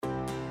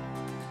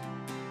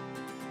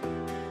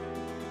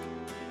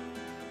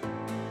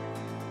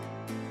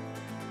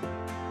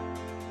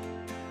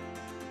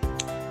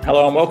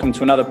Hello and welcome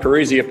to another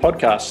Perusia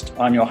podcast.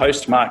 I'm your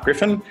host, Mark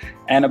Griffin,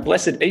 and a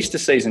blessed Easter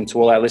season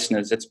to all our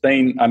listeners. It's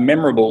been a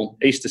memorable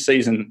Easter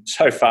season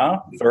so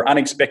far for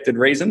unexpected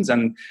reasons,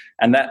 and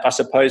that, I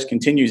suppose,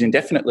 continues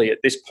indefinitely at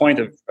this point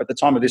at the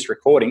time of this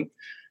recording.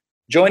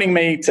 Joining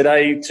me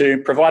today to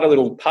provide a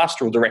little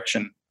pastoral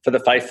direction for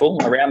the faithful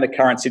around the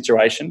current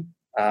situation,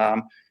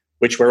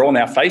 which we're all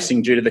now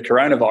facing due to the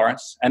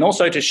coronavirus, and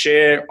also to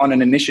share on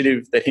an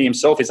initiative that he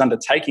himself is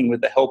undertaking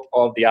with the help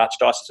of the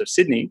Archdiocese of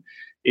Sydney,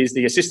 is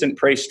the assistant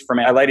priest from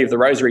Our Lady of the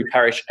Rosary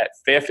Parish at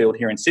Fairfield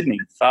here in Sydney,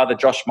 Father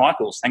Josh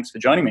Miechels. Thanks for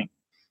joining me.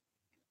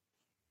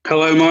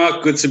 Hello,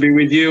 Mark. Good to be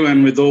with you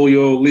and with all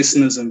your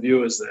listeners and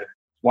viewers there.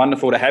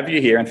 Wonderful to have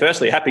you here. And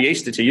firstly, happy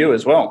Easter to you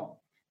as well.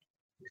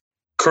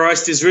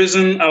 Christ is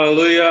risen.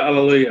 Alleluia,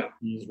 alleluia.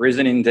 He's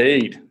risen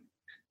indeed.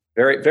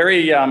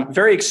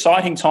 Very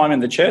exciting time in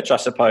the church, I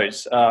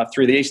suppose,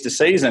 through the Easter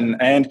season.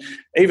 And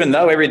even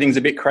though everything's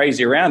a bit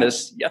crazy around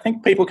us, I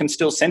think people can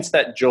still sense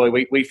that joy.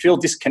 We feel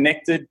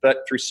disconnected,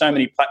 but through so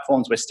many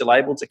platforms, we're still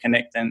able to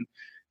connect. And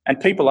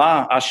people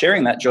are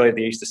sharing that joy of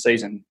the Easter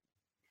season.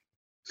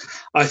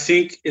 I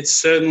think it's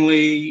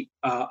certainly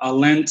a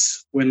Lent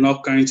we're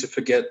not going to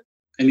forget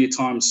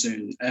anytime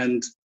soon.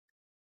 And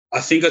I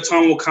think a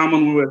time will come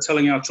when we're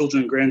telling our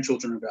children and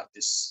grandchildren about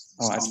this.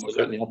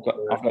 Absolutely.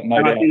 I've got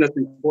no doubt. I think that's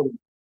important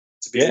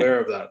to be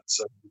aware of that.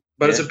 So,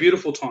 but it's a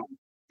beautiful time,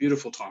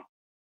 beautiful time.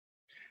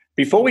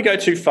 Before we go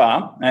too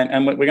far,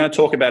 and we're going to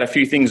talk about a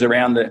few things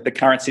around the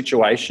current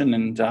situation,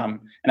 and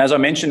as I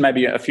mentioned,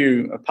 maybe a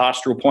few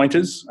pastoral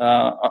pointers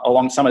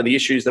along some of the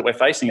issues that we're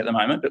facing at the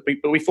moment. But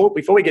before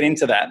we get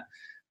into that,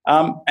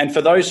 and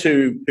for those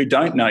who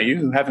don't know you,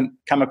 who haven't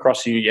come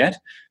across you yet,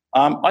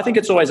 I think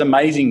it's always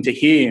amazing to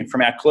hear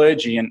from our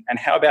clergy and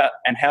how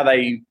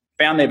they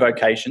found their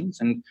vocations.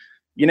 And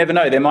you never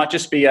know, there might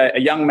just be a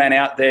young man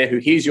out there who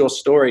hears your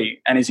story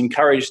and is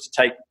encouraged to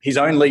take his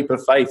own leap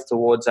of faith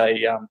towards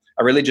a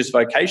religious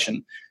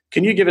vocation.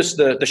 Can you give us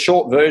the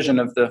short version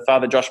of the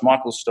Father Josh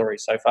Miechels story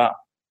so far?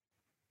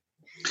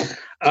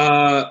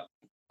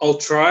 I'll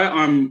try.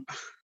 I'm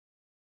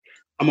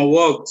a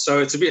WOG, so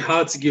it's a bit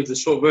hard to give the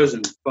short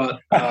version, but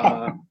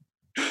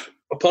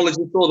apologies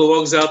to all the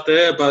WOGs out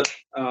there, but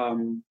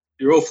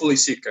you're all fully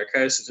sick,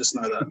 okay? So just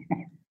know that,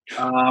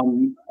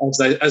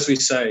 as we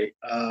say.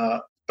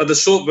 But the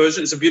short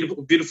version is a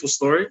beautiful, beautiful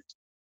story,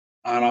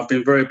 and I've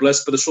been very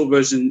blessed. But the short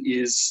version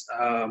is,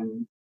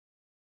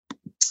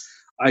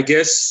 I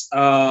guess,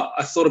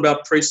 I thought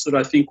about priesthood,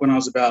 I think, when I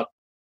was about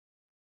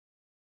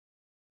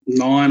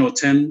 9 or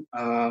 10.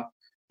 Our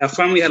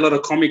family had a lot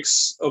of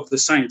comics of the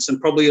saints,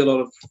 and probably a lot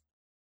of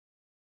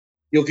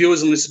your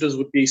viewers and listeners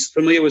would be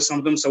familiar with some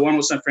of them. So one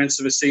was St. Francis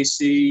of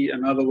Assisi,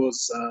 another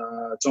was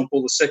John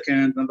Paul II,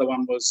 another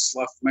one was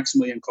Life of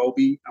Maximilian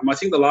Kolbe. I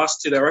think the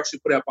last two, they were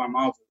actually put out by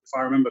Marvel, if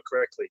I remember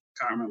correctly.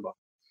 Can't remember.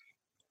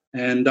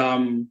 And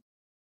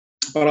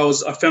but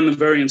I found them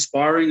very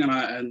inspiring,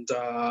 and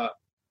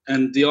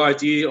the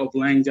idea of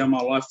laying down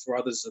my life for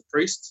others as a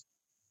priest,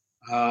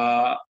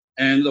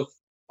 and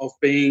of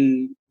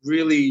being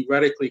really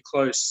radically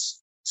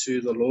close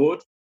to the Lord.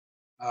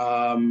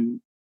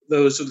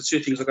 Those are the two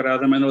things I got out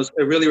of them, and it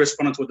really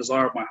responded to a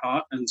desire of my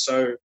heart. And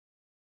so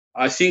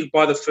I think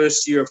by the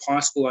first year of high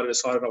school, I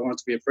decided I wanted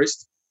to be a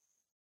priest.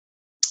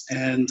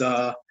 And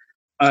our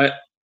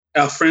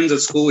friends at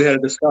school, we had a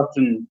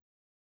discussion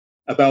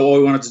about what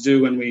we wanted to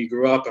do when we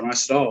grew up, and I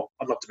said,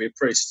 I'd love to be a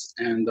priest.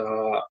 And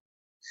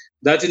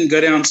that didn't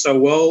go down so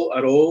well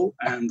at all,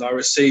 and I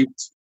received,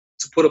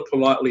 to put it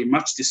politely,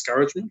 much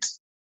discouragement.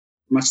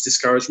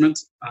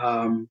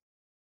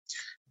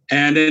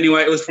 And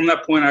anyway, it was from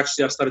that point,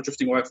 actually, I started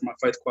drifting away from my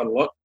faith quite a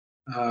lot.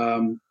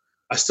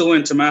 I still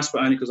went to Mass,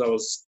 but only because I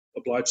was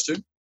obliged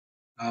to.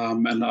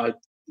 And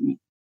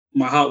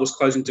my heart was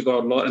closing to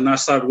God a lot. And I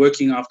started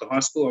working after high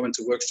school. I went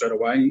to work straight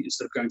away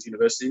instead of going to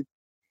university.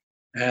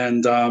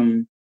 And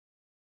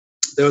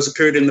there was a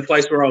period in the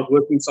place where I was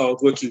working, so I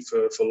was working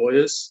for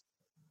lawyers.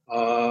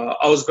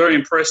 I was very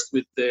impressed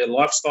with their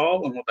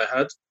lifestyle and what they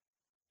had.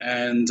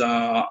 And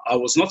I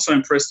was not so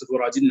impressed with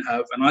what I didn't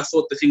have. And I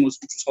thought the thing which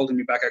was holding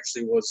me back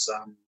actually was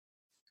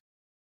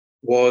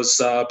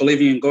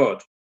believing in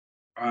God,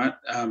 right?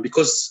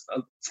 Because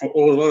for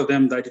a lot of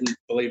them, they didn't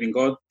believe in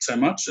God so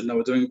much, and they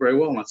were doing very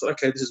well. And I thought,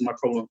 okay, this is my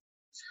problem.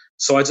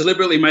 So I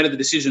deliberately made the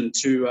decision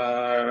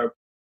to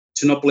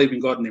not believe in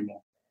God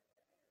anymore,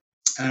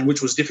 and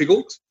which was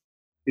difficult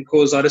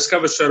because I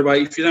discovered straight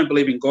away, if you don't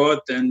believe in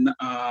God, then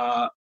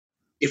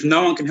if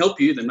no one can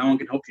help you, then no one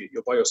can help you.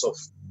 You're by yourself.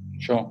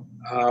 Sure.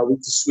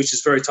 Which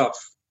is very tough.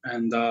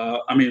 And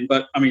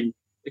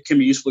it can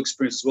be a useful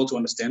experience as well to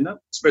understand that,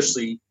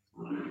 especially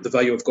the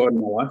value of God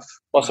in my life.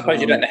 Well, I suppose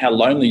you don't know how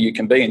lonely you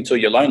can be until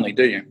you're lonely,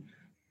 do you?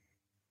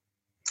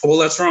 Well,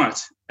 that's right.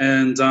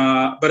 And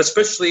but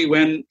especially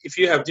if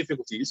you have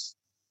difficulties,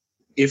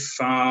 if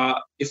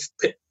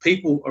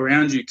people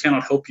around you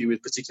cannot help you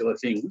with particular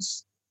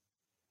things,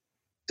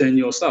 then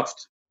you're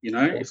stuffed. You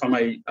know, if I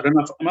may, I don't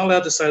know. Am I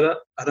allowed to say that?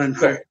 I don't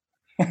know.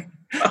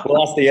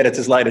 We'll ask the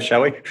editors later,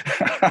 shall we?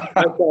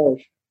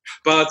 Okay.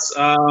 But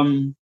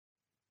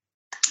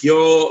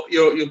you're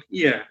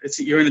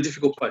in a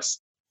difficult place.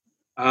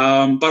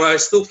 But I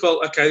still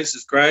felt, okay, this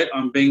is great.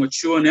 I'm being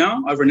mature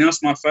now. I've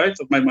renounced my faith.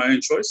 I've made my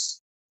own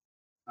choice.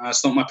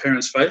 It's not my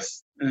parents'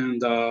 faith,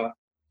 and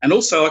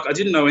also, like, I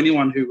didn't know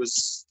anyone who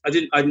was.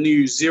 I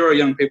knew zero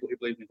young people who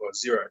believed in God.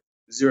 Zero,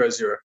 zero,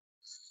 zero.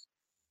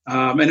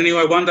 And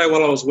anyway, one day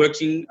while I was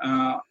working,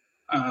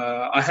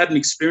 I had an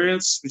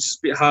experience which is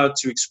a bit hard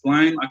to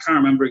explain. I can't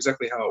remember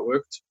exactly how it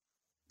worked,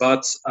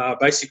 but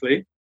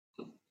basically,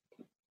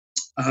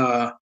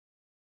 uh,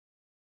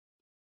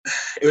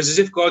 it was as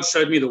if God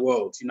showed me the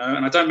world, you know.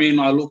 And I don't mean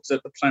I looked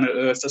at the planet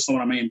Earth. That's not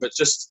what I mean. But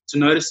just to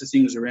notice the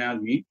things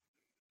around me.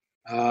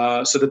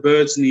 So the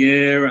birds in the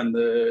air and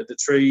the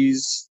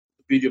trees,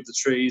 the beauty of the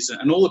trees,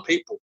 and all the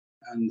people.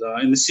 And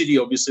in the city,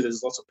 obviously,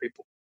 there's lots of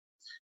people.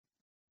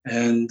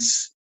 And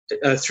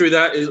through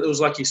that, it was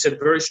like you said,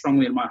 very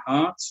strongly in my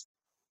heart.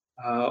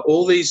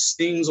 All these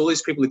things, all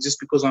these people exist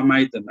because I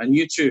made them, and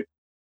you too.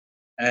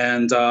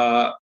 And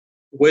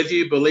whether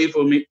you believe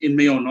in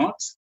me or not,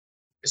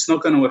 it's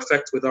not going to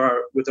affect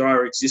whether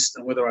I exist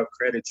and whether I've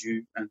created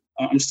you, and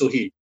I'm still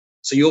here.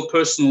 So your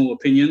personal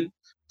opinion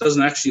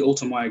doesn't actually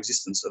alter my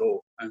existence at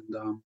all.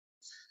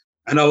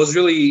 And I was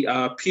really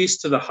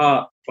pierced to the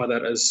heart by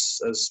that, as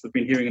we've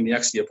been hearing in the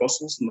Acts of the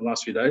Apostles in the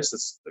last few days.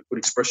 That's a good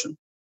expression.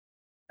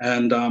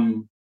 And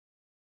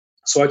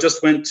so I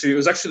just went to, it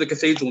was actually the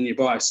cathedral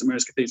nearby, St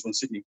Mary's Cathedral in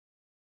Sydney.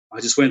 I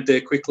just went there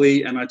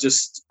quickly, and I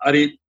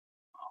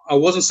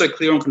wasn't so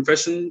clear on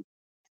confession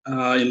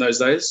in those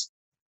days.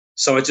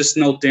 So I just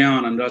knelt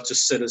down and I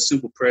just said a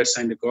simple prayer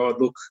saying to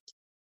God, look,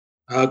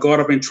 God,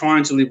 I've been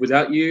trying to live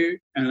without you,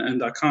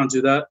 and I can't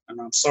do that,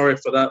 and I'm sorry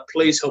for that.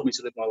 Please help me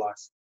to live my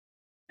life.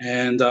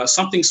 And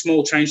something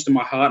small changed in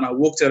my heart, and I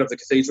walked out of the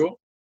cathedral,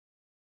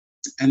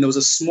 and there was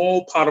a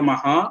small part of my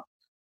heart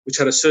which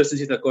had a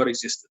certainty that God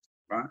existed,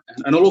 right?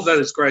 And all of that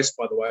is grace,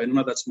 by the way. None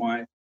of that's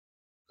my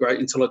great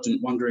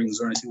intelligent wonderings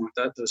or anything like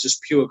that. There's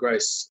just pure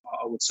grace,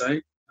 I would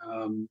say.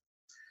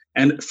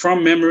 And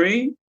from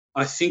memory,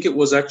 I think it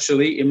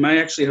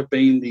may actually have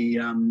been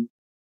the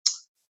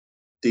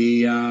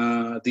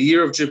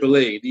year of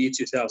Jubilee, the year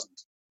 2000.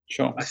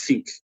 Sure. I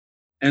think.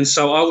 And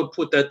so I would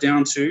put that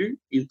down to,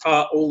 in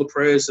part, all the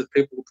prayers that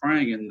people were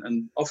praying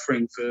and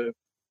offering for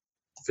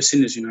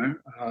sinners, you know.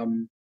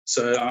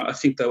 So I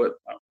think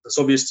that's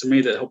obvious to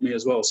me. That helped me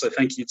as well. So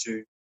thank you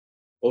to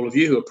all of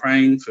you who are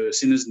praying for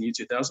sinners in the year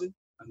 2000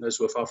 and those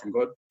who are far from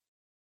God.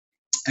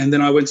 And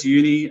then I went to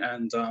uni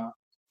and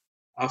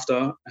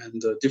after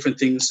and different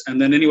things.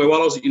 And then anyway,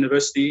 while I was at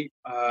university,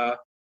 I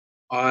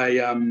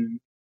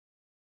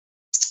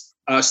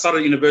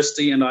started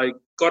university and I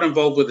got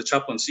involved with the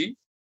chaplaincy.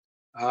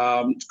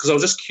 Because I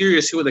was just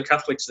curious who were the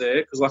Catholics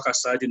there, because like I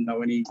say, I didn't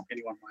know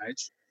anyone my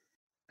age,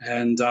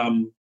 and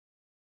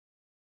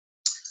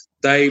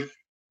they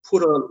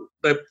put a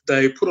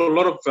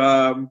lot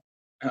of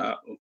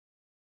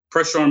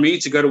pressure on me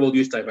to go to World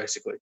Youth Day,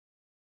 basically.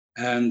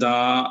 And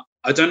I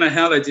don't know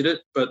how they did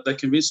it, but they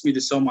convinced me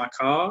to sell my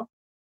car,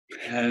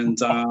 and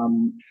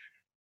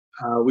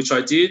which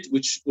I did,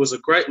 which was a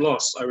great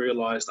loss, I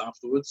realised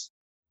afterwards.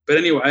 But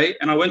anyway,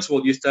 and I went to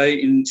World Youth Day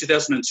in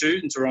 2002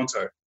 in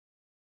Toronto.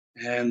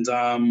 And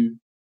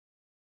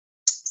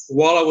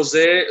while I was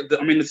there,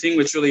 the thing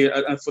which really,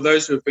 for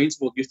those who have been to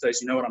World Youth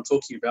Days, you know what I'm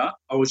talking about.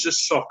 I was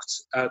just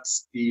shocked at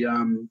the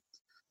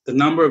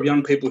number of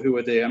young people who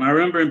were there. And I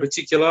remember in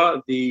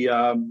particular the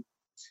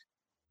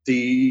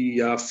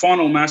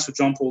final mass with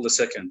John Paul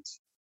II.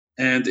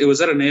 And it was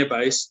at an air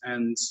base,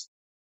 and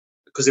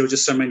because there were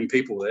just so many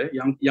people there,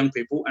 young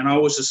people. And I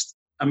was just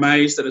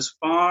amazed that as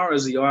far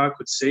as the eye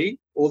could see,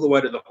 all the way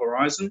to the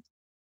horizon,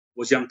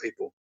 was young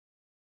people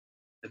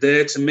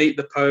there to meet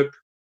the Pope,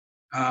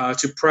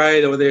 to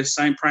pray. They were there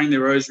praying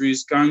their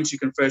rosaries, going to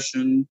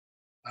confession,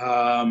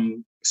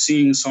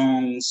 singing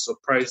songs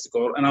of praise to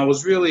God. And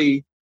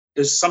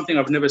it's something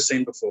I've never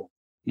seen before.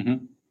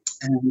 Mm-hmm.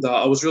 And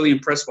I was really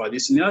impressed by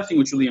this. And the other thing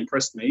which really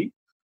impressed me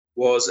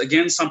was,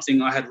 again,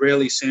 something I had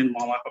rarely seen in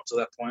my life up to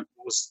that point,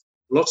 was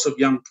lots of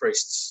young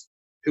priests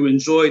who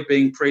enjoyed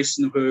being priests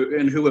and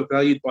who were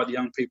valued by the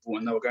young people,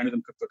 and they were going to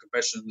them for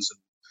confessions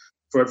and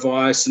for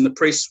advice, and the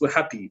priests were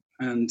happy.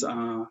 And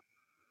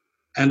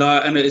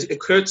it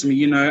occurred to me,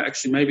 you know,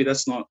 actually maybe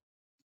that's not.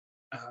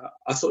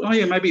 I thought, oh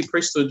yeah, maybe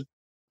priesthood.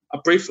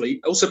 Briefly,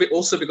 also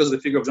because of the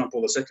figure of John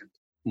Paul II,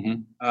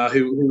 mm-hmm.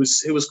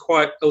 Who was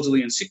quite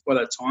elderly and sick by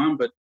that time,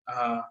 but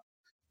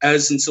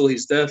as until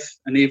his death,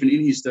 and even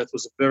in his death,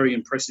 was a very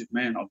impressive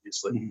man,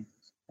 obviously. Mm-hmm.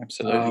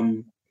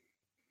 Absolutely.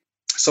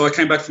 So I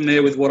came back from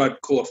there with what I'd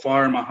call a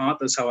fire in my heart.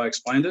 That's how I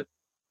explained it.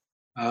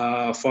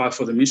 Fire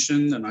for the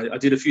mission, and I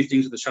did a few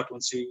things with the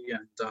chaplaincy,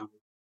 and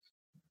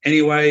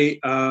anyway,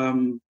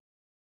 and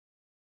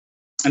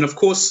of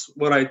course,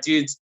 what I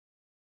did.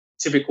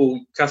 Typical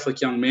Catholic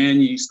young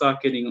man, you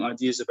start getting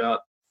ideas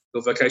about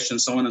your vocation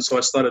and so on. And so I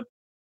started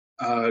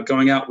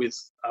going out with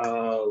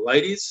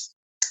ladies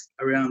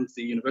around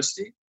the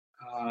university,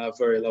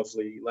 very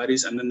lovely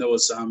ladies. And then I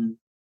was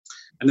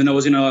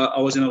in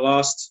a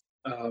last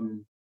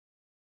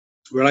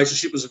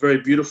relationship. It was a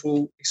very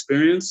beautiful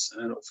experience,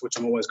 and for which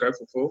I'm always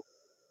grateful for.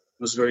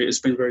 It's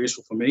been very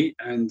useful for me,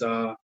 and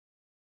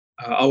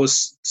I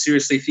was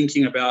seriously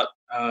thinking about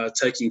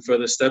taking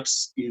further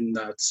steps in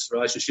that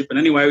relationship. And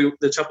anyway,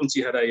 the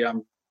chaplaincy had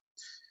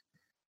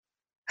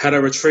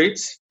a retreat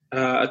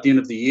at the end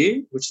of the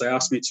year, which they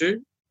asked me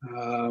to.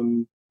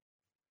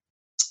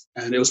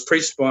 And it was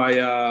preached by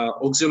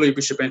Auxiliary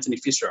Bishop Anthony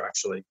Fisher,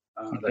 actually,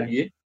 that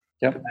year.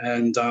 Yep.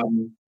 And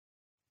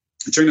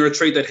during the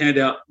retreat, they handed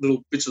out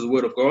little bits of the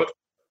Word of God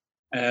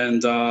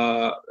and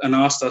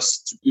asked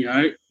us to,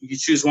 you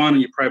choose one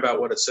and you pray about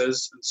what it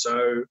says. And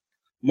so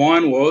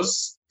mine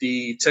was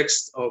the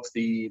text of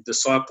the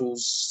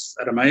disciples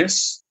at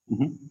Emmaus,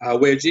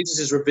 where Jesus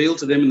is revealed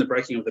to them in the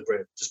breaking of the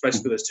bread, just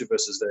basically those two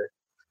verses there.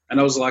 And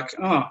I was like,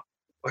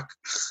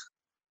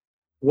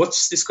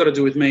 what's this got to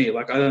do with me?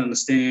 Like, I don't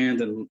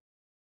understand.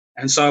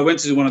 And so I went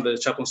to one of the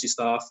chaplaincy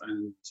staff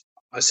and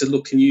I said,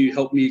 look, can you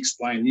help me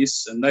explain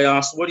this? And they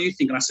asked, what do you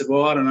think? And I said,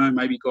 well, I don't know.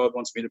 Maybe God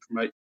wants me to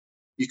promote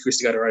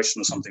Eucharistic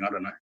adoration or something. I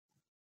don't know.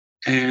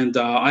 And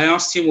I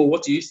asked him, well,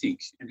 what do you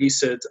think? And he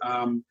said,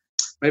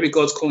 maybe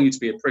God's calling you to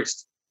be a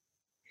priest.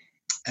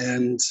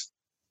 And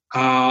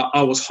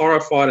I was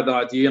horrified at the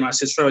idea. And I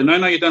said, straight away,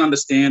 no, you don't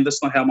understand.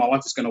 That's not how my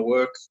life is going to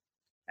work.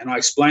 And I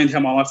explained how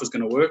my life was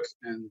going to work.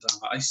 And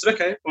he said,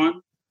 okay,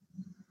 fine.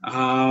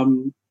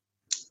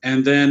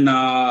 And then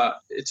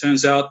it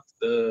turns out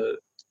the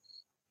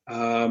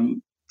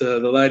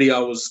lady I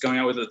was going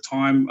out with at the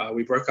time,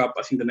 we broke up,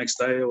 I think, the next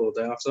day or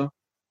the day after,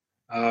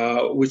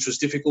 which was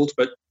difficult.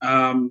 But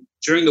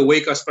during the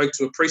week, I spoke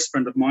to a priest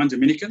friend of mine,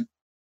 Dominican.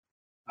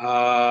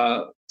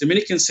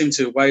 Dominicans seem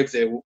to wave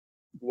their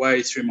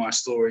way through my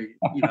story,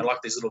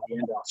 like these little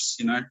Gandalfs,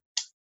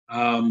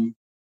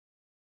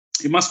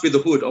 It must be the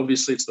hood.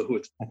 Obviously, it's the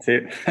hood. That's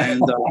it.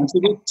 And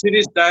to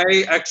this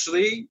day,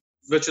 actually,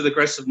 virtue of the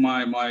grace of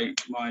my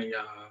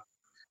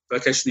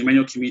vocation in the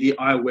Emmanuel community,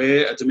 I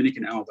wear a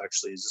Dominican alb,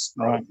 actually, is just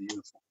part of the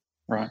uniform.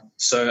 Right.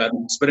 So,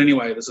 but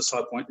anyway, there's a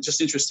side point. It's just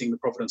interesting, the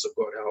providence of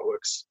God, how it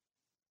works.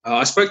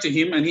 I spoke to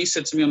him, and he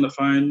said to me on the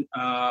phone,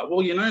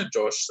 well,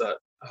 Josh, that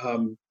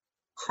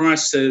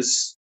Christ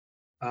says,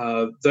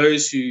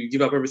 those who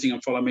give up everything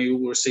and follow me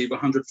will receive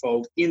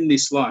 100-fold in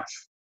this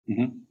life.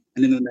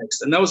 And in the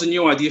next. And that was a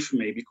new idea for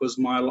me because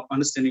my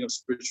understanding of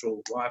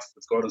spiritual life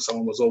with God and so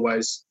on was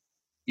always,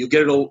 you'll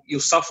get it all, you'll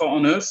suffer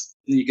on earth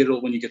and you get it all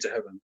when you get to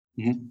heaven.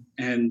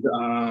 And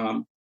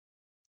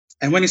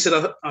when he said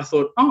that, I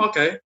thought, oh,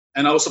 okay.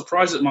 And I was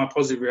surprised at my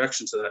positive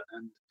reaction to that.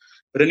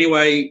 But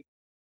anyway,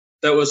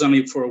 that was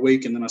only for a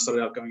week, and then I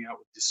started out going out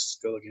with this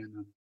girl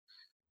again.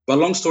 But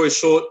long story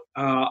short,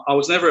 I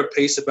was never at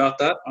peace about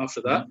that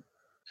after that.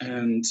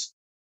 And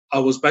I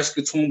was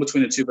basically torn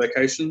between the two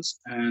vocations,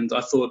 and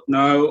I thought,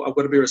 no, I've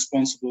got to be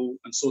responsible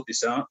and sort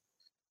this out.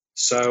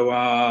 So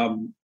I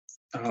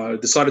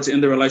decided to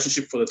end the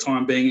relationship for the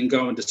time being and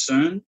go and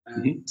discern.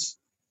 And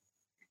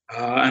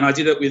I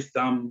did it with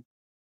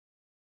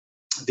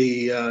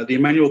the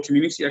Emmanuel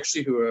community,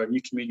 actually, who are a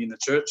new community in the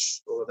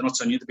church, or they're not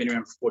so new, they've been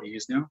around for 40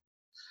 years now.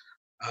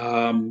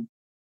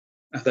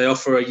 They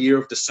offer a year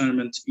of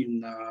discernment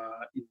in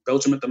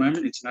Belgium at the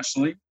moment,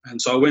 internationally.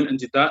 And so I went and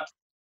did that.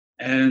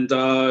 And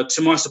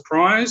to my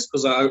surprise,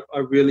 because I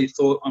really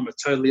thought I'm a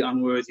totally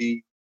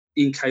unworthy,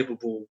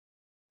 incapable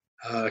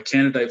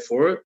candidate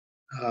for it.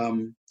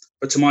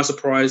 But to my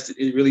surprise,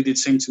 it really did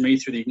seem to me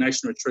through the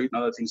Ignatian retreat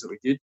and other things that we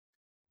did,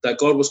 that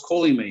God was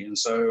calling me. And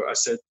so I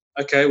said,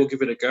 okay, we'll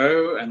give it a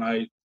go. And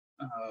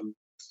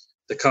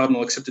the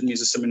cardinal accepted me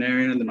as a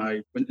seminarian, and then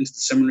I went into the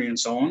seminary and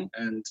so on.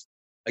 And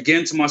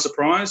again, to my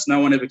surprise, no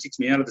one ever kicked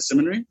me out of the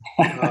seminary.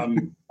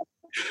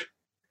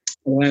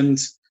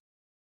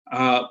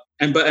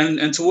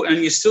 And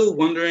you're still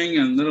wondering,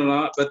 and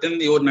but then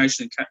the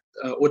ordination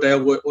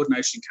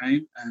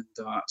came, and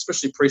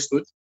especially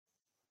priesthood.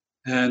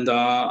 And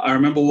I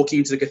remember walking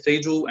into the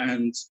cathedral,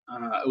 and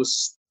it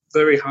was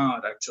very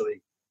hard,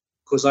 actually,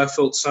 because I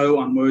felt so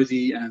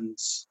unworthy. And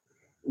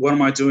what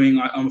am I doing?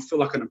 I feel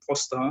like an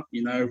imposter,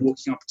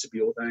 walking up to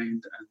be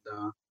ordained,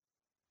 and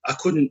I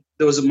couldn't.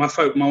 There was one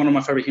of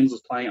my favorite hymns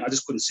was playing, and I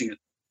just couldn't sing it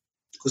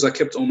because I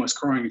kept almost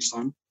crying each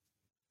time.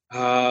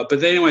 But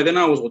then anyway, then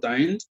I was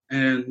ordained,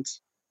 and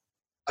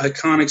I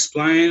can't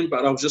explain,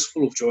 but I was just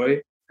full of joy,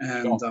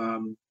 and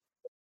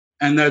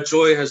that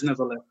joy has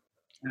never left.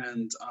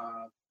 And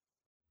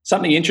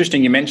something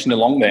interesting you mentioned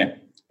along there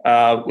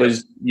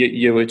was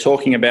you were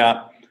talking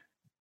about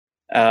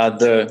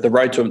the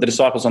road to the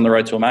disciples on the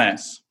road to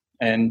Emmaus,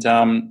 and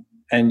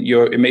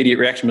your immediate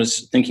reaction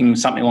was thinking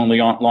something along the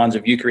lines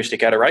of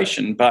Eucharistic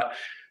adoration. But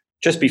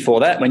just before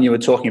that, when you were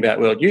talking about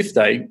World Youth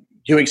Day,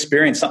 you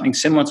experienced something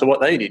similar to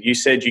what they did. You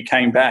said you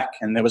came back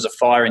and there was a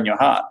fire in your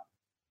heart.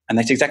 And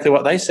that's exactly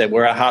what they said,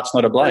 where our heart's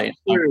not ablaze.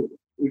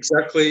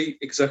 Exactly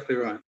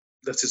right.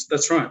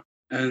 That's right.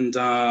 And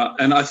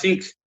I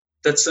think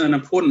that's an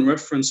important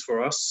reference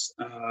for us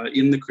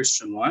in the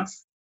Christian life.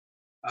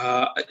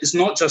 It's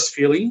not just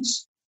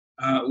feelings.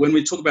 When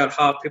we talk about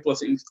heart, people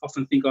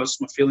often think, oh,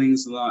 it's my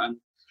feelings. And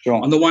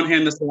on the one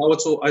hand,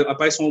 I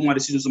base all my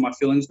decisions on my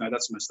feelings. No,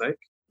 that's a mistake.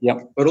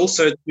 Yep. But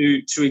also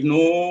to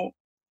ignore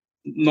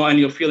not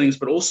only your feelings,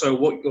 but also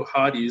what your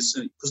heart is,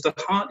 because the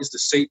heart is the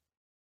seat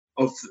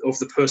of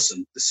the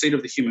person, the seat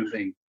of the human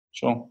being.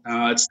 Sure.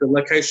 It's the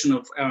location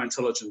of our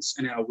intelligence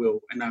and our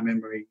will and our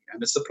memory,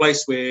 and it's the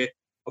place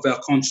of our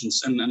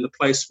conscience and the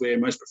place where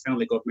most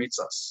profoundly God meets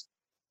us.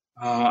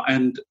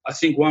 And I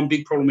think one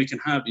big problem we can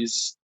have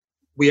is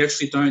we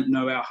actually don't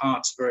know our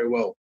hearts very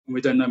well, and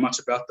we don't know much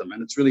about them.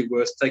 And it's really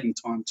worth taking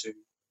time to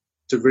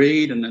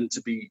read and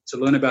to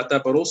learn about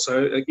that, but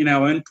also in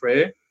our own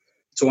prayer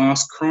to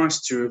ask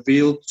Christ to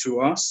reveal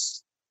to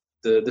us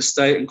the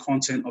state and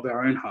content of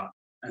our own heart.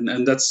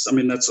 And that's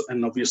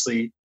and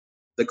obviously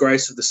the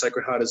grace of the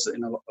Sacred Heart is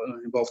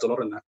involved a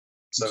lot in that.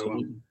 So,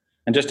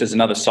 and just as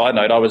another side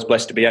note, I was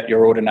blessed to be at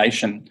your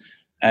ordination,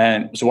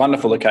 and it was a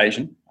wonderful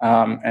occasion.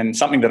 And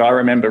something that I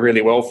remember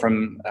really well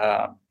from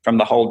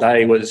the whole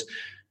day was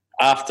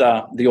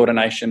after the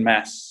ordination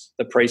mass,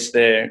 the priest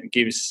there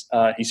gives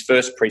his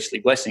first priestly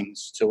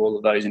blessings to all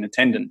of those in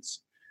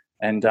attendance,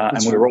 and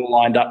we were all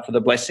lined up for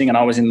the blessing, and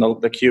I was in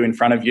the queue in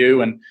front of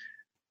you, and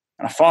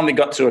I finally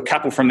got to a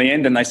couple from the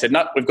end, and they said,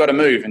 "No, we've got to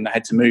move," and they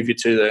had to move you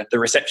to the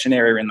reception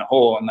area in the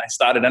hall, and they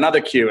started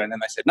another queue, and then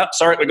they said, "No,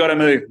 sorry, we've got to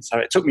move." So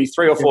it took me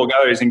 3 or 4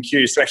 goes in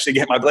queues to actually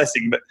get my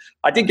blessing, but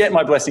I did get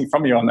my blessing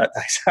from you on that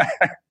day.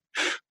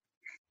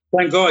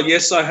 Thank God.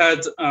 Yes, I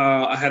had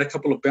a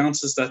couple of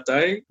bounces that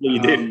day. Yeah,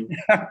 you did.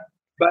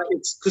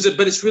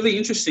 But it's really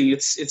interesting.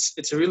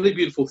 It's a really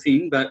beautiful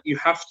thing that you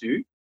have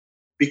to,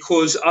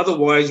 because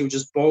otherwise you're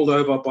just bowled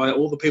over by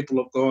all the people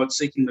of God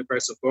seeking the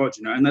grace of God,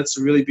 and that's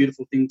a really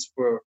beautiful thing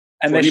for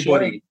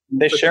anybody.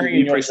 They're sharing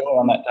in your joy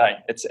on that day.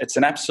 It's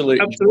an absolute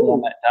joy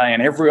on that day,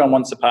 and everyone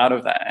wants a part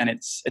of that. And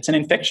it's an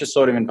infectious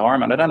sort of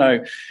environment. I don't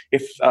know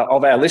if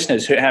of our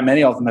listeners, how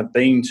many of them have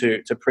been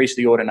to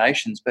priestly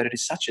ordinations, but it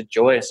is such a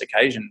joyous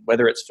occasion,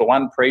 whether it's for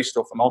one priest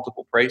or for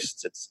multiple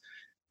priests.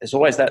 There's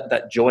always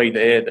that joy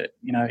there that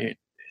it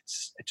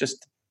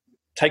just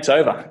takes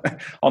over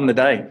on the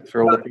day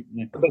for all the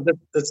people. But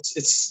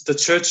the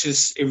church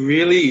it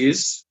really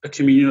is a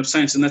communion of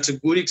saints, and that's a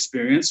good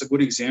experience, a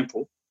good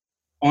example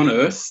on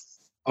earth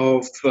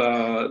of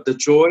the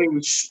joy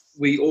which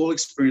we all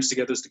experience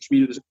together as the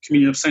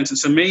communion of saints. And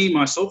so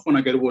myself, when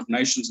I go to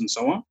ordinations and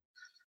so on,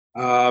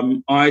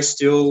 I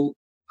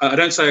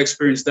don't say I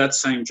experience that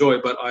same joy,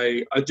 but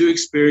I do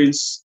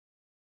experience,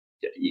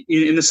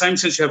 in the same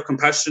sense you have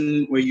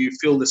compassion where you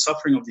feel the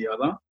suffering of the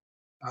other.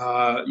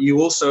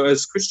 You also,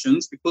 as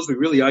Christians, because we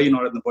really are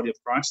united in the body of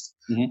Christ,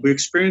 we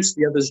experience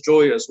the other's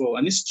joy as well.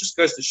 And this just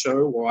goes to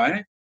show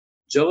why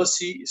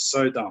jealousy is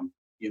so dumb,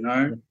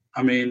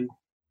 I mean,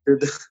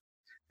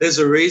 there's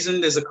a reason,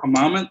 there's a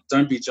commandment,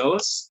 don't be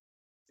jealous.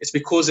 It's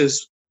because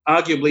there's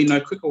arguably no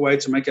quicker way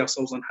to make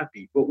ourselves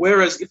unhappy. But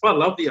whereas if I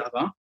love the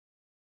other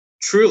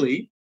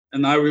truly,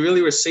 and I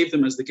really receive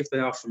them as the gift they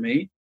are for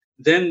me,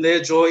 then their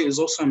joy is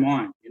also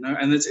mine,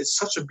 and it's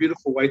such a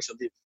beautiful way to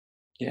live.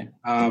 Yeah,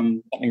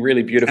 something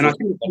really beautiful. And I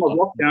think the time of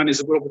lockdown is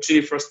a good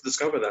opportunity for us to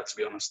discover that, to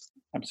be honest.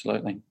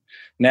 Absolutely.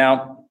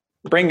 Now,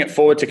 bring it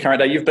forward to current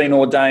day. You've been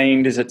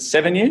ordained, is it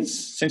 7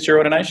 years since your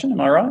ordination?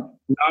 Am I right?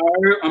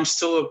 No, I'm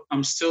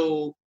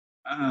still.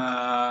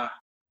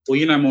 Well,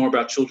 you know more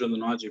about children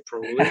than I do,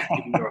 probably.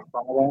 Given you're a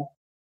father.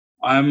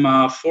 I'm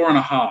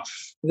 4.5.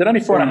 Is it only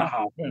 4.5?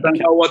 I don't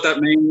know what that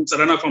means. I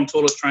don't know if I'm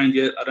toilet trained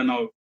yet. I don't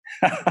know.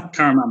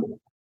 Can't remember.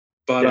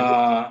 But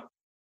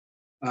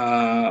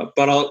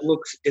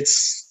look,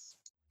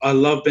 I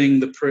love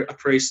being a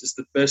priest. It's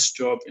the best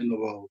job in the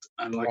world,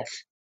 and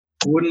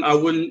I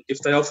wouldn't if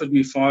they offered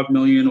me 5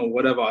 million or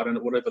whatever. I don't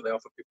know, whatever they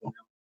offer people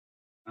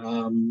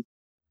now.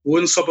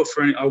 Wouldn't stop it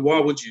for any. Why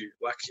would you?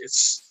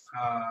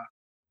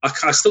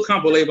 I still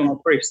can't believe I'm a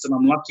priest, and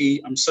I'm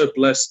lucky. I'm so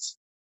blessed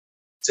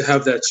to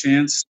have that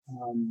chance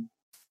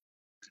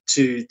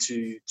to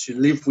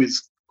live with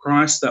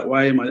Christ that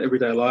way in my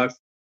everyday life,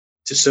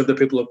 to serve the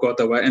people of God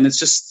that way, and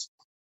it's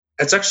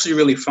actually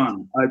really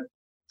fun.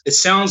 It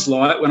sounds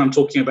light when I'm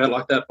talking about it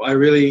like that, but I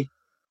really,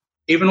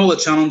 even all the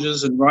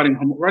challenges and writing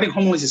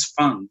homilies is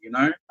fun, it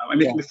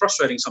can be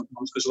frustrating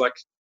sometimes because you're like,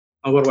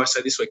 oh, what do I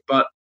say this week?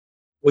 But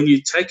when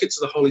you take it to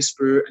the Holy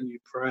Spirit and you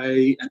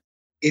pray, and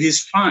it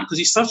is fun because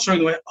you start showing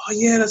the way, oh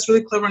yeah, that's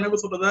really clever. I never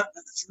thought of that.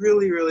 And it's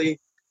really, really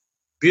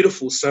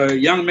beautiful. So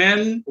young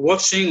men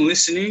watching,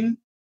 listening,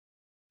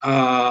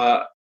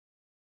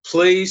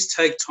 please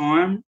take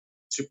time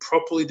to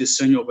properly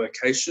discern your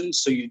vocation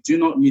so you do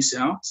not miss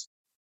out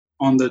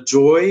on the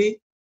joy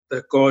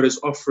that God is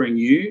offering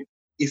you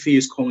if he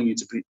is calling you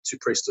to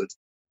priesthood.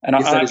 And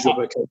if that is your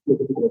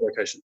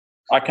vocation.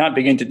 I can't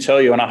begin to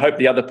tell you, and I hope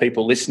the other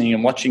people listening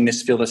and watching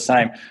this feel the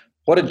same,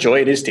 what a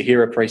joy it is to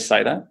hear a priest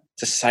say that,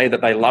 to say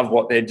that they love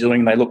what they're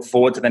doing, they look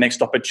forward to the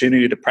next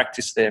opportunity to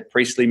practice their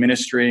priestly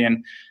ministry,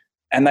 and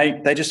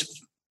they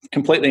just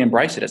completely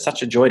embrace it. It's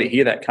such a joy to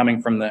hear that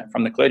coming from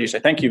the clergy. So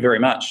thank you very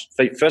much,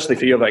 firstly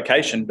for your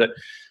vocation, but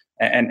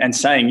and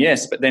saying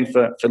yes, but then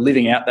for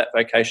living out that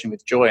vocation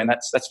with joy, and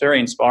that's very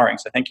inspiring.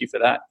 So thank you for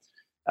that.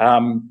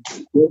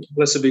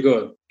 Blessed be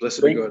God.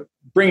 Blessed be God.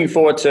 Bringing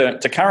forward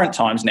to current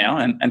times now,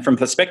 and from the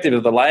perspective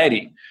of the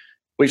laity,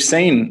 we've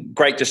seen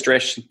great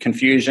distress,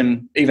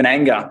 confusion, even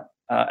anger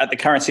at the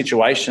current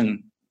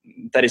situation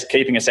that is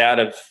keeping us out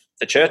of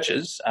the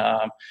churches,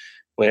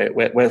 where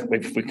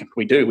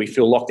we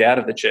feel locked out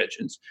of the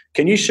churches.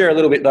 Can you share a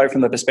little bit, though,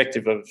 from the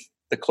perspective of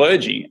the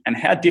clergy and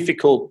how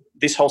difficult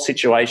this whole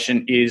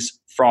situation is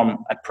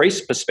from a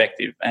priest's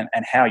perspective, and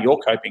how you're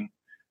coping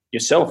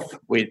yourself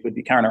with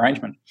the current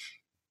arrangement?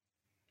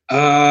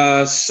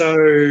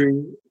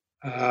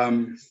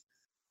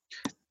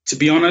 To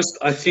be honest,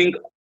 I think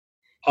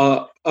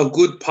a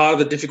good part of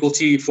the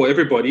difficulty for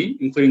everybody,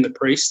 including the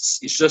priests,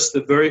 is just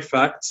the very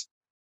fact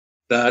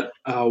that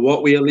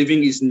what we are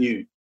living is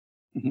new.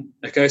 Mm-hmm.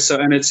 Okay, so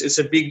and it's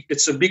a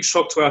big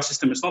shock to our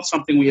system. It's not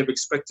something we have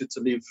expected to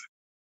live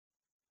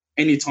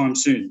anytime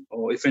soon,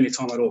 or if any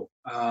time at all.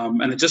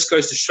 And it just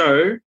goes to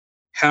show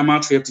how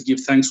much we have to give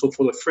thanks for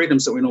the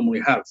freedoms that we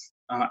normally have.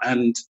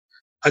 And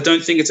I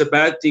don't think it's a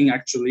bad thing,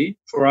 actually,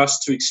 for us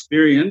to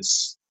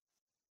experience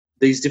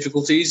these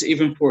difficulties,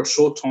 even for a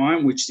short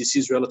time, which this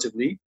is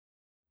relatively,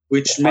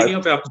 which many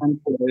of our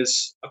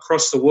conquerors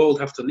across the world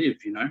have to live,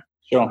 you know.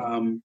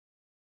 Sure.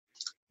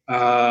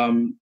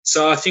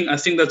 So I think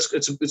that's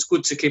it's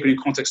good to keep it in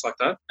context like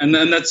that, and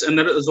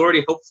that is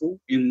already helpful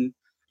in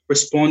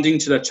responding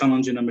to that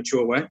challenge in a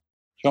mature way.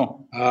 Sure.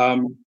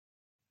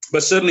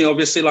 But certainly,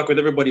 obviously, like with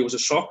everybody, it was a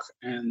shock,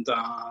 and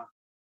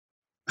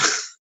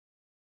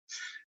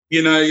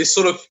you know, you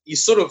sort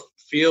of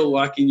feel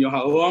like in your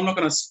heart, well,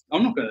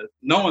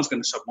 no one's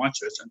gonna shut my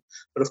church.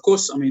 But of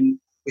course, I mean,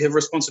 we have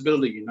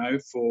responsibility, you know,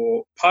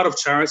 for part of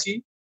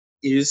charity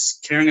is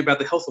caring about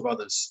the health of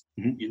others,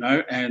 mm-hmm. you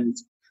know, and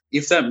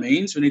if that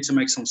means we need to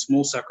make some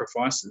small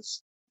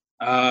sacrifices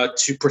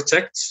to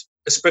protect,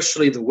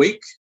 especially the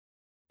weak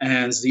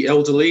and the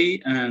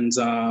elderly, and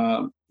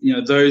you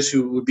know, those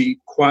who would be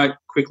quite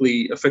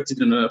quickly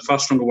affected in a far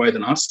stronger way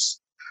than us.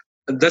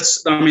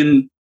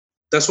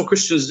 That's what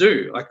Christians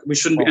do. Like we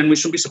shouldn't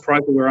be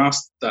surprised that we're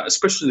asked that,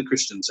 especially the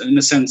Christians. And in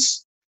a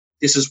sense,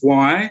 this is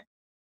why,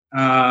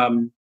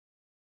 in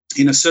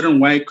a certain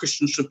way,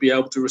 Christians should be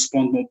able to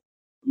respond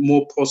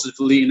more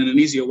positively and in an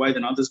easier way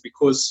than others,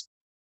 because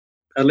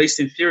at least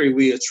in theory,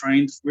 we are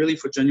trained really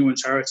for genuine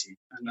charity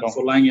and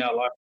for laying our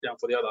life down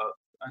for the other,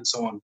 and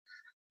so on.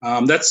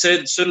 That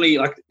said, certainly,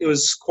 like it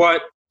was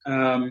quite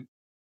eerie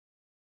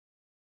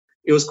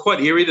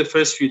the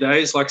first few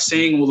days, like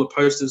seeing all the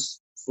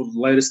posters for the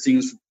latest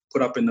things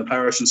put up in the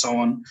parish and so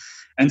on,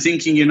 and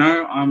thinking, you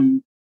know,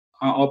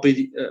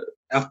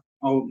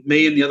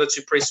 me and the other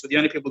two priests were the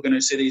only people going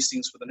to see these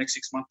things for the next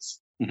 6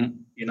 months, mm-hmm.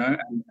 you know,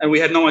 and we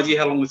had no idea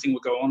how long the thing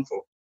would go on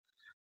for.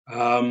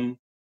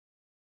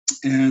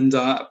 And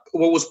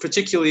what was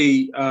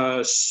particularly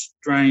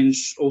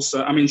strange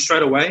also, I mean,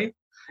 straight away,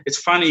 it's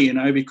funny, you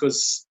know,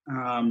 because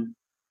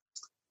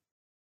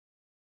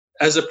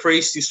as a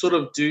priest, you sort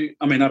of do,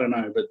 I mean, I don't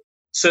know, but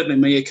certainly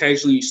me,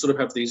 occasionally you sort of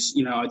have these,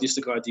 you know,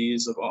 idealistic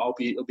ideas of,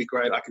 it'll be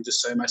great, I can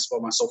just say mass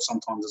for myself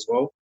sometimes as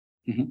well.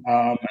 Mm-hmm.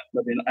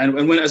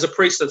 And when, as a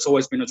priest, that's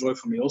always been a joy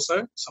for me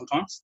also,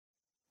 sometimes,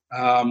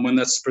 when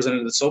that's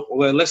presented itself,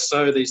 although less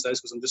so these days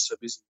because I'm just so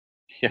busy.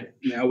 Yeah.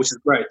 You know, which is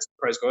great,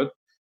 praise God.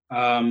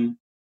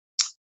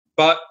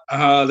 But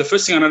the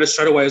first thing I noticed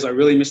straight away is I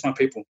really miss my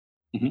people.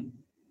 Mm-hmm.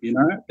 You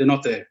know, they're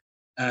not there,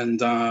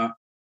 and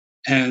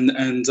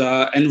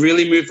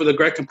really moved with a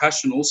great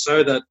compassion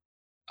also that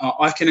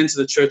I can enter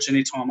the church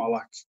anytime I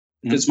like.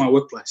 Mm-hmm. It's my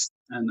workplace,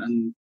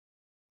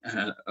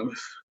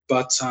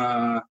 but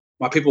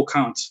my people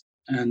can't,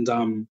 and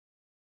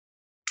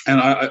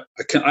I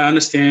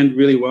understand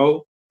really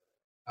well.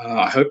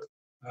 I hope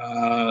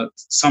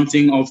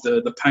something of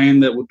the pain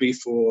that would be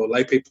for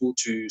lay people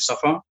to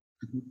suffer.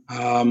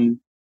 Mm-hmm.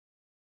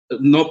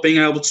 Not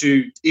being able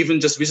to even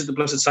just visit the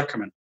Blessed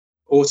Sacrament,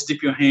 or to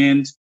dip your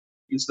hand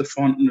into the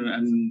font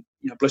and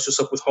you know, bless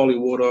yourself with holy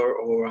water,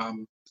 or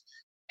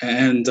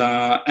and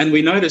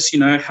we notice, you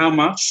know, how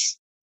much,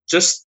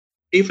 just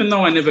even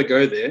though I never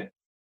go there,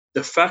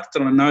 the fact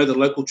that I know the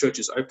local church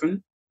is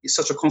open is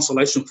such a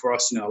consolation for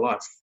us in our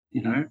life,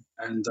 you know,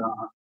 and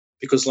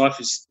because life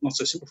is not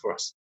so simple for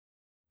us.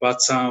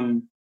 But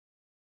and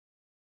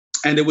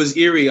it was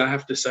eerie, I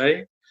have to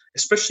say,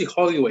 especially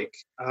Holy Week.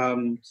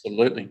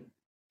 Absolutely.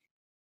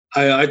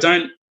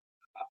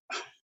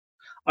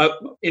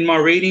 In my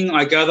reading,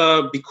 I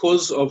gather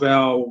because of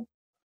our,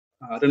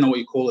 I don't know what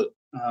you call it,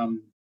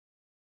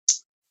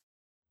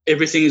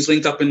 everything is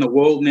linked up in the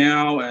world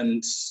now,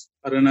 and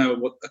I don't know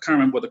I can't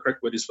remember what the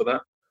correct word is for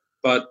that,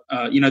 but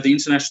you know, the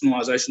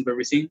internationalization of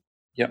everything.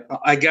 Yeah.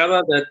 I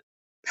gather that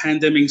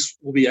pandemics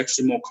will be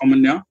actually more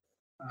common now.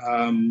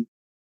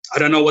 I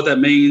don't know what that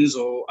means,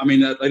 or I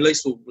mean, at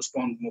least we'll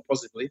respond more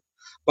positively.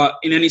 But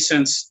in any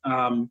sense,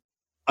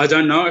 I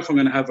don't know if I'm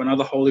going to have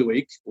another Holy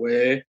Week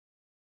where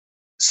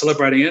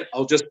celebrating it,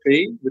 I'll just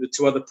be with the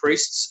two other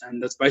priests,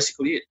 and that's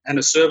basically it, and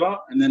a server.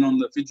 And then on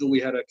the vigil, we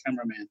had a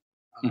cameraman,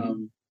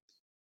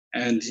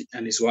 and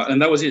his wife,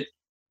 and that was it.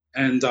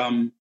 And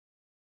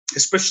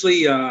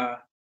especially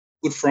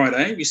Good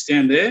Friday, we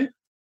stand there,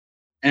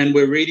 and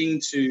we're reading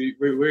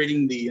the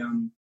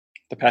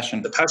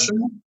Passion. The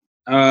Passion,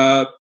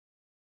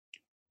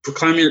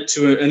 proclaiming it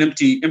to an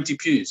empty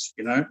pews,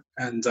 you know,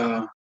 and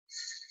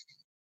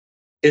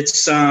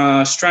It's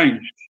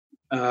strange,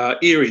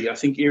 eerie. I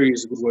think eerie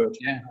is a good word.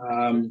 Yeah.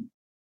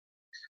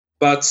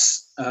 But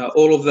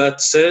all of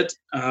that said,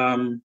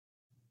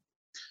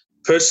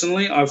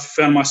 personally, I've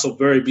found myself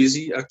very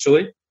busy,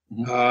 actually.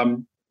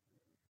 Mm-hmm.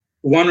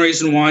 One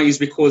reason why is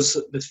because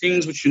the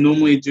things which you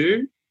normally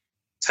do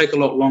take a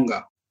lot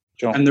longer.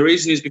 Sure. And the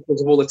reason is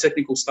because of all the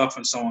technical stuff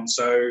and so on.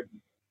 So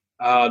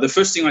the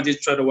first thing I did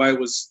straight away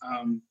was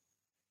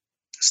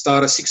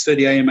start a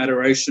 6:30 a.m.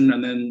 adoration,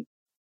 and then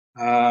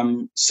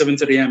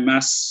 7:30 a.m.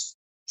 mass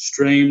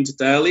streamed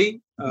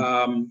daily,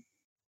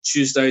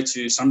 Tuesday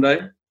to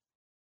Sunday.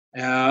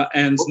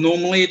 And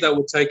normally that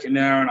would take an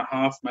hour and a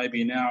half,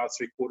 maybe an hour,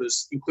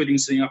 3/4, including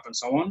setting up and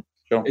so on.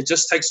 Sure. It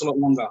just takes a lot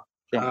longer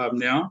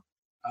now.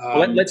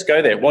 Well, let's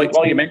go there.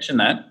 While you mention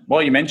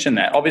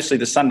that, obviously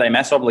the Sunday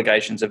mass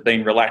obligations have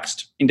been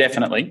relaxed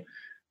indefinitely,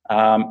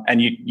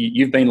 and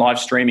you've been live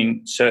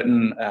streaming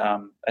certain,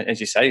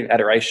 as you say,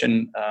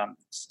 adoration,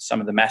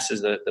 some of the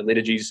masses, the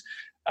liturgies.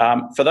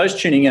 For those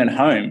tuning in at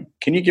home,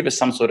 can you give us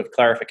some sort of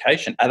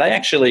clarification? Are they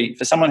actually,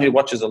 for someone who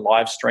watches a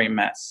live stream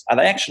mass, are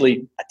they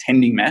actually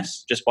attending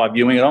mass just by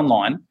viewing it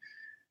online?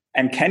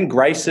 And can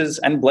graces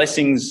and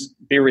blessings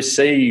be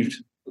received,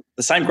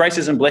 the same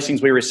graces and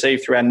blessings we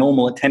receive through our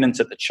normal attendance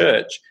at the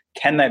church,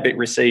 can they be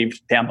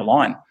received down the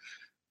line,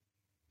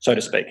 so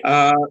to speak?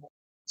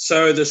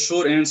 So the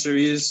short answer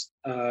is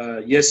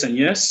yes and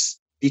yes,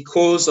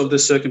 because of the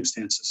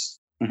circumstances.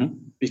 Mm-hmm.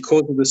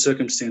 Because of the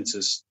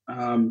circumstances.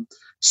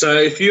 So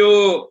if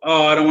you're,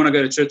 I don't want to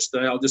go to church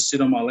today, I'll just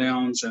sit on my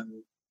lounge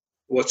and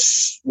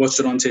watch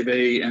it on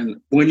TV,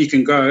 and when you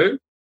can go,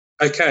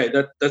 okay,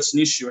 that's an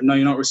issue, and no,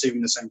 you're not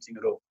receiving the same thing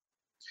at all.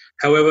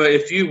 However,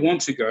 if you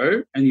want to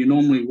go, and you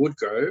normally would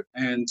go,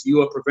 and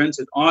you are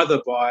prevented either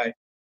by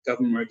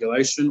government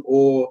regulation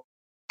or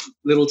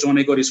little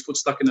Johnny got his foot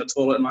stuck in the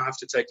toilet and I have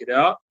to take it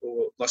out,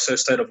 or let's say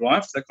state of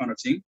life, that kind of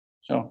thing.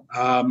 Sure.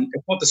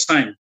 It's not the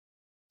same.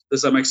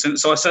 Does that make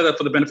sense? So I say that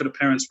for the benefit of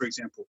parents, for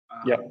example,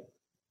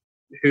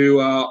 who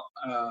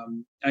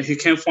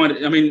can find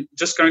it. I mean,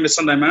 just going to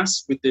Sunday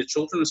Mass with their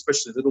children,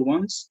 especially little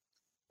ones,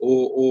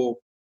 or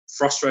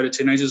frustrated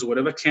teenagers or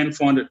whatever, can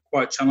find it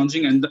quite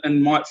challenging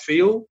and might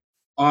feel,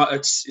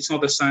 it's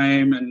not the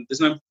same, and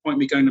there's no point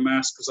me going to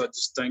Mass because I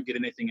just don't get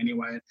anything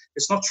anyway.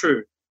 It's not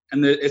true,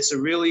 and it's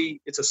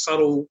a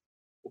subtle,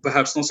 or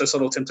perhaps not so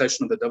subtle,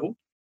 temptation of the devil.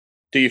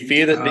 Do you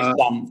fear that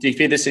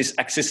this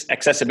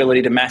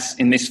accessibility to mass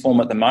in this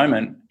form at the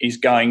moment is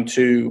going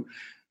to,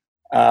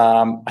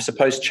 I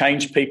suppose,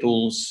 change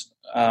people's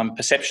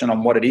perception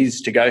on what it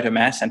is to go to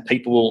mass, and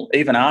people will,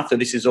 even after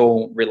this is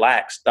all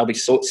relaxed, they'll be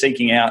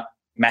seeking out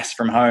mass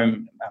from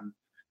home,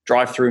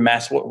 drive-through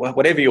mass,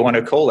 whatever you want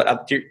to call it.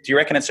 Do you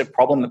reckon it's a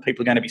problem that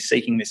people are going to be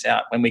seeking this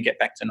out when we get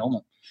back to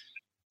normal?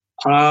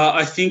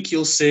 I think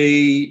you'll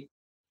see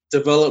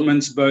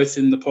developments both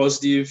in the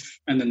positive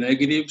and the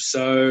negative.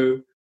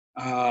 So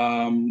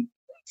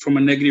from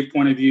a negative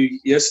point of view,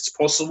 yes, it's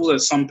possible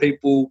that some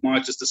people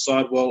might just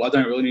decide, well, I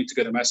don't really need to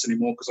go to Mass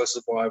anymore because I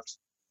survived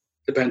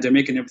the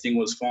pandemic and everything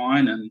was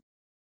fine.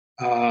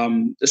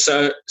 And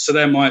so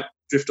they might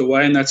drift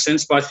away in that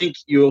sense. But I think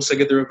you also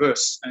get the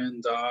reverse.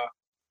 And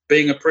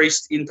being a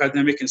priest in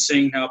pandemic and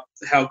seeing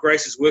how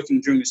grace is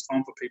working during this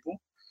time for people,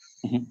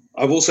 mm-hmm.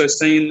 I've also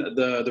seen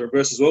the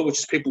reverse as well, which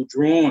is people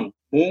drawn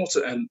more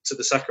to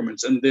the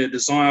sacraments, and their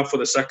desire for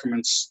the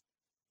sacraments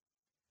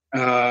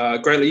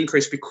greatly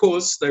increased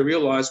because they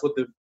realise what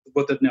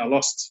they've now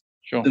lost.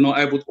 Sure. They're not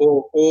able to,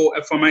 or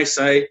if I may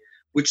say,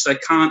 which they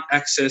can't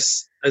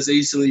access as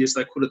easily as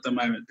they could at the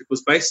moment,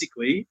 because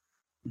basically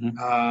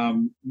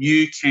mm-hmm.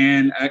 You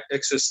can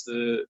access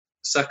the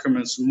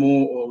sacraments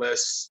more or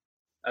less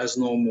as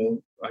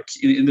normal, like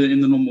in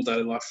the normal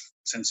daily life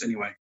sense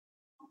anyway.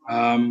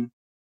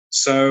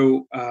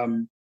 So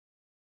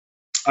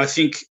I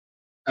think,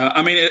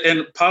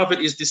 and part of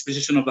it is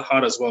disposition of the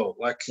heart as well.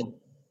 Like,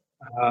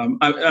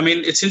 I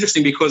mean, it's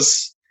interesting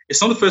because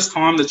it's not the first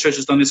time the church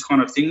has done this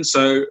kind of thing.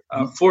 So,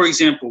 for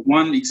example,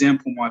 one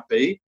example might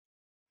be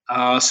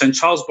St.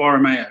 Charles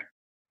Borromeo.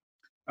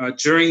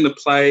 During the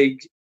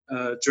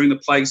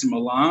plagues in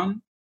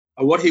Milan,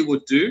 what he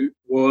would do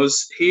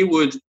was he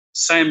would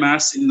say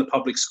Mass in the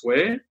public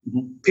square.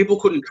 Mm-hmm. People People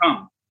couldn't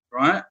come,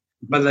 right?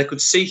 But they could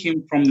see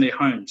him from their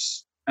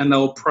homes, and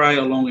they'll pray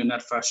along in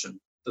that fashion.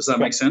 Does that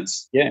make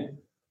sense? Yeah.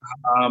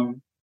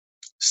 And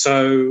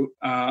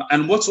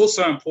what's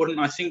also important,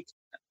 I think,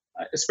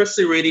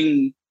 especially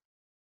reading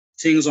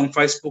things on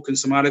Facebook and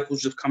some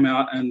articles that have come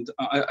out, and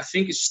I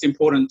think it's just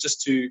important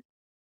just to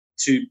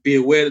be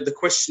aware that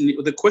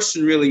the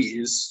question really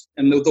is,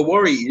 and the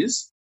worry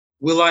is,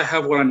 will I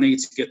have what I need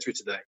to get through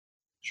today?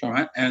 Sure.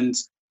 Right?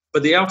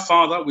 But the Our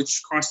Father,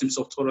 which Christ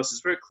himself taught us, is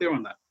very clear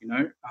on that, you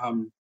know.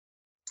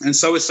 And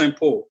so is St.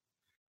 Paul,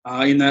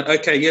 in that,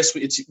 okay, yes,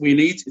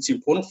 it's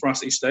important for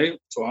us each day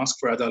to ask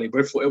for our daily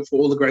bread, for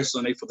all the graces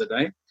I need for the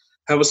day.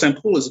 However, St.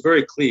 Paul is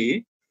very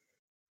clear.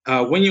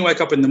 When you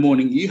wake up in the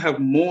morning, you have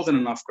more than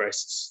enough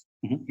graces.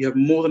 Mm-hmm. You have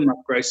more than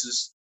enough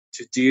graces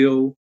to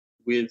deal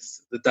with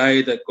the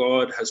day that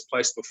God has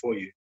placed before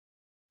you.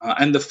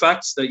 And the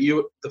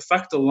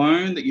fact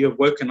alone that you have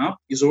woken up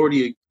is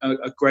already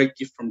a great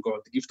gift from God,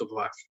 the gift of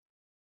life.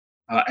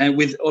 And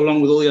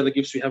along with all the other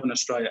gifts we have in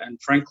Australia.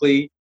 And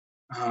frankly,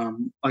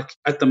 like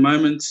at the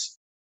moment,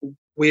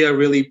 we are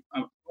really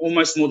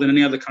almost more than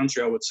any other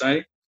country, I would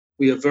say.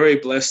 We are very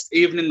blessed.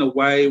 Even in the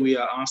way we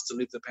are asked to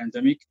live the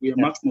pandemic, we are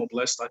much more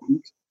blessed, I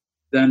think,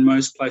 than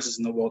most places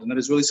in the world. And that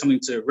is really something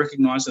to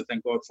recognize and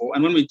thank God for.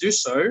 And when we do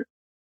so,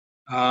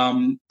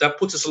 that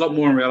puts us a lot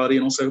more in reality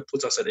and also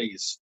puts us at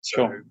ease.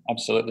 So, sure,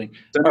 absolutely.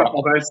 Don't know if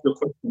I've answered your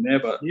question there,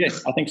 but yeah,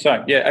 I think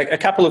so. Yeah, a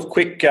couple of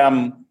quick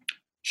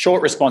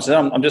short responses.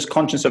 I'm just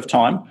conscious of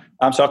time.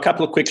 So a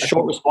couple of quick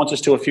short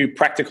responses to a few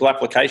practical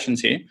applications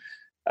here.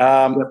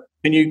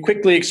 Can you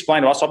quickly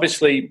explain to us,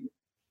 obviously,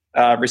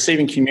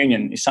 receiving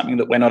communion is something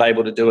that we're not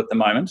able to do at the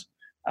moment,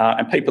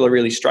 and people are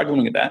really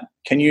struggling with that.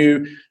 Can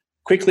you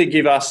quickly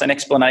give us an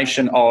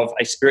explanation of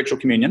a spiritual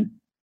communion,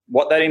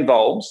 what that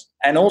involves,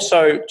 and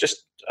also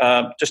just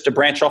to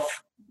branch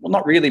off, well,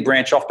 not really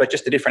branch off, but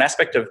just a different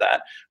aspect of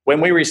that. When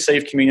we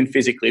receive communion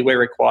physically, we're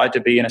required to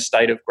be in a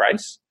state of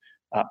grace,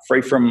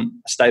 free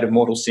from a state of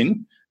mortal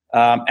sin.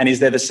 And is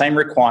there the same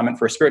requirement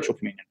for a spiritual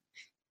communion?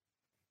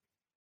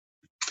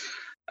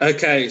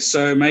 Okay,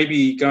 so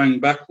maybe going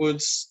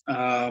backwards.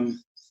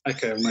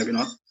 Okay, maybe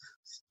not.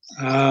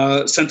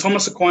 St.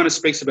 Thomas Aquinas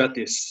speaks about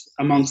this,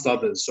 amongst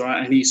others,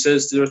 right? And he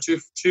says there are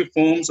two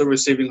forms of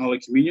receiving Holy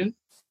Communion.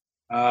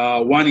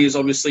 One is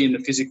obviously in the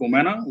physical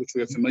manner, which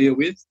we are familiar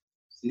with.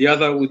 The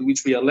other, with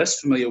which we are less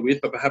familiar with,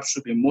 but perhaps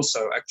should be more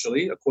so,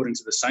 actually, according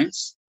to the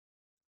saints.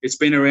 It's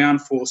been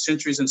around for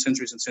centuries and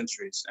centuries and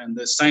centuries. And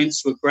the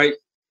saints were great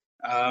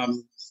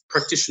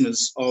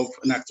practitioners of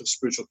an act of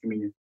spiritual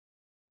communion.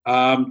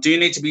 Do you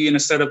need to be in a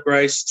state of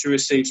grace to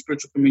receive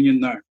spiritual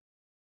communion? No.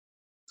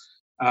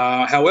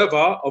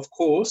 However, of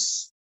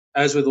course,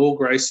 as with all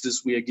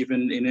graces we are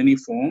given in any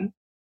form,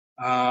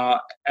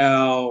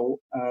 the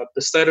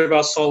state of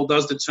our soul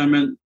does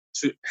determine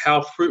to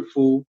how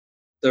fruitful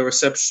the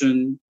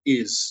reception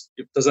is.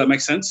 Does that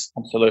make sense?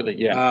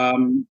 Absolutely, yeah.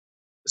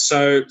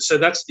 So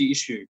that's the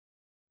issue.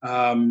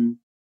 And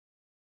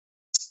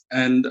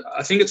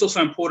I think it's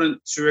also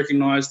important to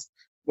recognize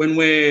when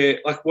we're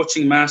like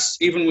watching Mass,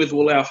 even with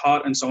all our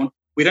heart and so on,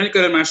 we don't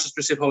go to Mass just to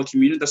receive Holy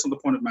Communion. That's not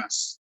the point of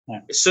Mass.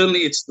 Yeah. Certainly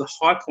it's the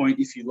high point,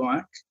 if you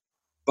like,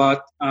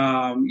 but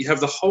you have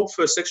the whole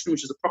first section,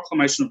 which is the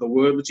proclamation of the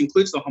word, which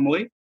includes the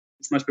homily,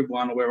 which most people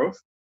aren't aware of,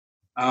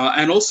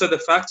 and also the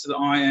fact that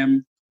I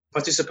am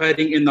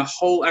participating in the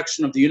whole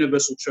action of the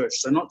universal church,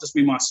 so not just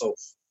me, myself.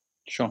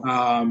 Sure.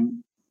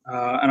 And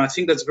I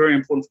think that's very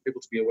important for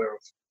people to be aware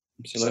of.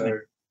 Absolutely.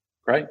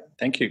 Great,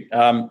 thank you.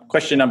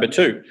 Question number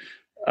 2,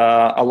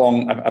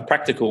 along a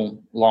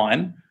practical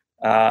line.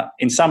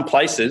 In some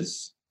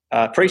places,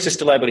 priests are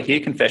still able to hear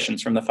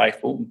confessions from the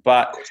faithful,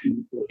 but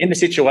in the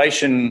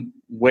situation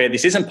where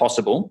this isn't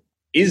possible,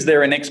 is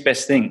there a next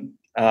best thing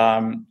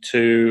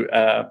to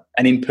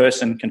an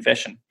in-person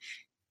confession?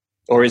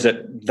 Or is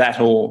it that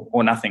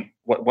or nothing?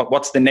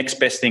 What's the next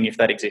best thing if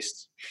that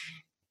exists?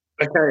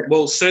 Okay,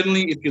 well,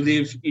 certainly if you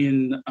live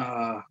in,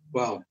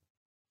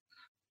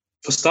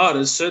 for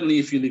starters, certainly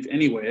if you live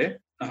anywhere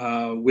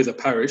with a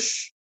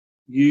parish,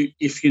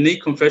 if you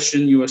need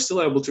confession, you are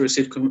still able to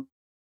receive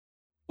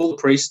the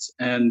priest,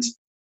 and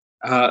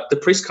the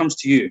priest comes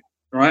to you,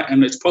 right?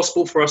 And it's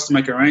possible for us to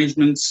make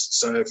arrangements.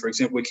 So, for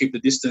example, we keep the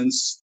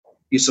distance,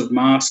 use of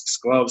masks,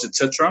 gloves,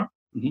 etc.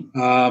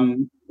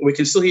 Mm-hmm. We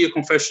can still hear your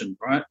confession,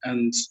 right?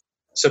 And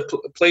so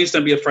please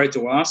don't be afraid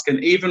to ask.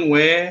 And even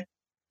where,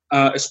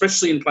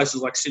 especially in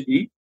places like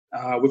Sydney,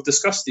 we've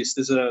discussed this.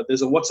 There's a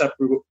WhatsApp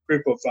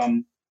group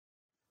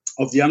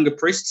of younger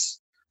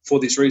priests for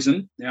this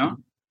reason now.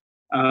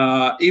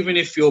 Even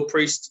if your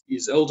priest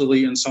is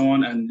elderly and so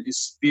on and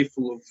is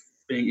fearful of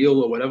being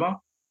ill or whatever,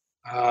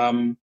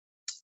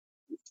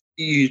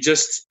 you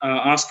just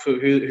ask for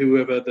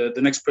whoever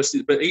the next person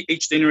is. But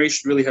each deanery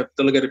should really have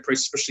delegated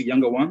priests, especially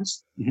younger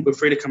ones, who are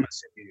free to come and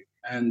see you.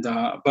 And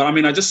but I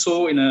mean, I just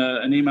saw in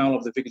an email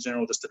of the Vicar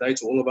General just today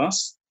to all of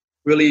us,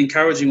 really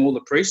encouraging all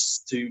the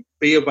priests to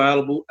be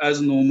available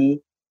as normal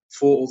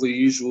for all the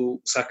usual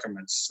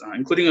sacraments,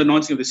 including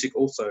anointing of the sick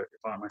also,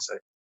 if I may say.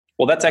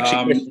 Well, that's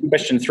actually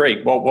question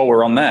 3, while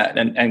we're on that.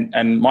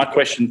 And my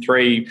question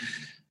 3,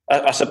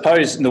 I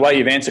suppose the way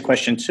you've answered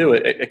question 2,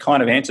 it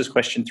kind of answers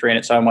question 3 in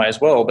its own way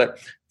as well. But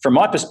from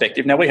my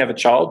perspective, now we have a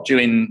child due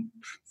in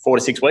 4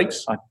 to 6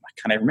 weeks. I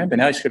can't even remember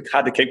now. It's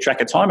hard to keep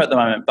track of time at the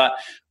moment. But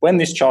when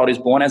this child is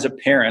born, as a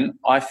parent,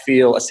 I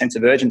feel a sense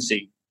of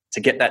urgency to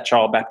get that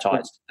child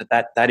baptised.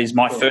 That is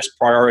my first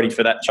priority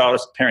for that child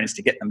as a parent, is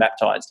to get them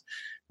baptised.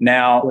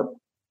 Now,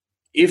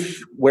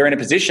 if we're in a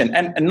position,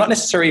 and not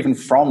necessarily even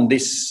from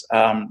this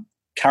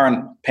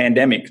current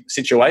pandemic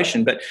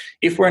situation, but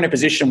if we're in a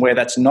position where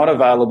that's not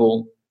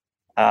available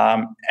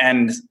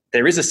and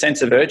there is a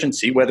sense of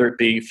urgency, whether it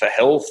be for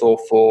health or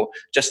for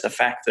just the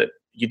fact that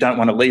you don't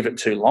want to leave it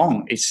too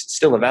long, it's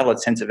still a valid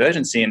sense of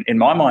urgency in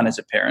my mind as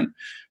a parent.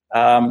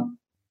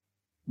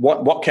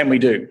 What can we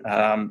do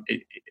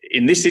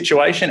in this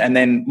situation, and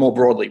then more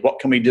broadly, what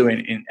can we do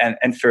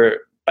and for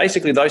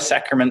basically those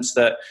sacraments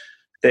that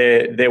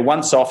they're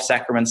once-off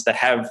sacraments that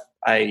have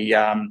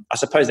I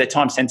suppose they're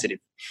time-sensitive.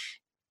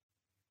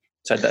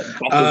 So if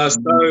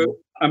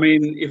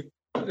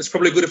it's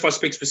probably good if I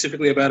speak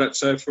specifically about it.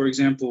 So, for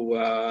example,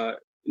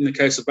 in the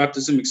case of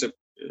baptism,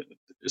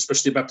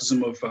 especially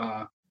baptism of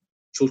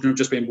children who've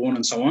just been born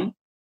and so on,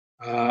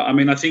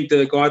 I think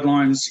the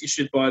guidelines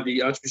issued by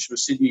the Archbishop of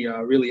Sydney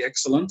are really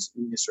excellent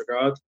in this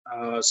regard.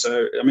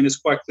 It's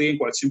quite clear and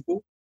quite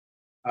simple.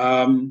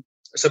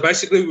 So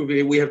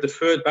basically, we have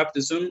deferred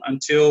baptism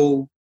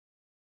until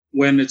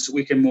when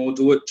we can more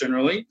do it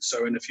generally,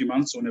 so in a few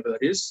months or whenever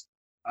that is.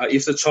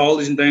 If the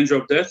child is in danger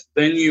of death,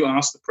 then you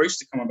ask the priest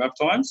to come and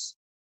baptize.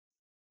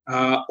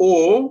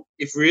 Or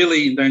if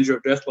really in danger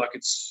of death, like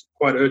it's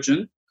quite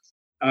urgent,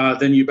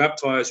 then you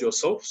baptize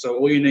yourself. So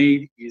all you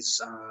need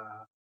is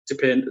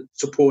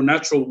to pour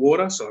natural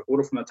water, so like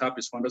water from the tap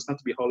is fine, doesn't have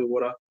to be holy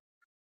water,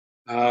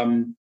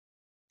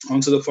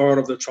 onto the forehead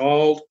of the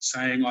child,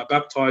 saying, I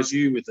baptize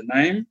you with the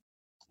name.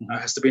 It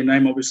has to be a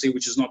name, obviously,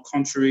 which does not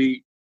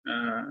contradict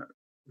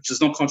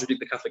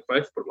the Catholic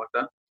faith, put it like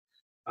that.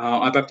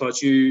 I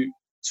baptize you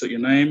to your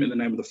name in the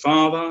name of the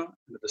Father,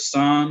 and of the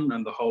Son,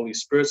 and the Holy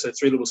Spirit. So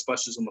 3 little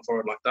splashes on the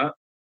forehead like that.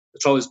 The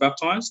child is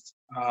baptized.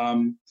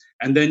 And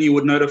then you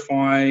would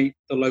notify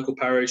the local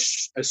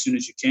parish as soon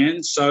as you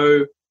can.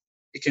 So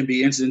it can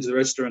be entered into the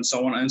register and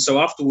so on. And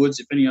so afterwards,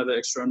 if any other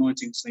extra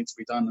anointings need to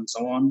be done and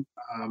so on,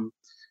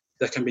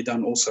 that can be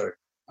done also.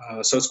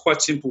 So it's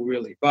quite simple,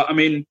 really. But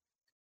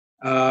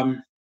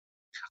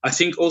I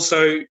think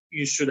also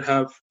you should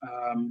have,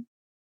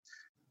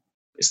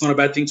 it's not a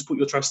bad thing to put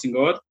your trust in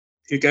God,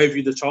 who gave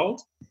you the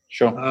child.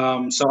 Sure.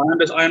 So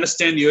I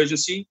understand the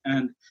urgency.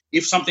 And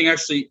if something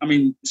actually,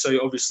 so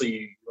obviously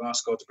you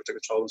ask God to protect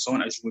the child and so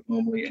on, as you would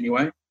normally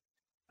anyway.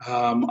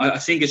 I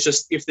think it's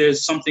just if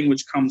there's something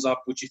which comes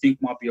up which you think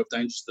might be of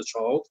danger to the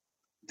child,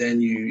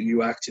 then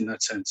you act in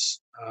that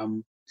sense.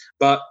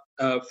 But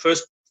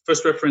first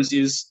preference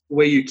is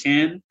where you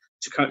can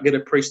to get a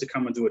priest to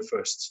come and do it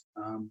first.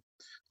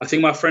 I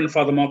think my friend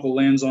Father Michael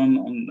Lands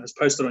has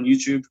posted on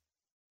YouTube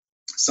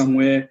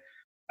somewhere,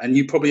 and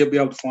you probably will be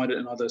able to find it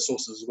in other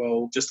sources as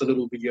well, just a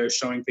little video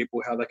showing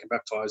people how they can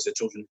baptise their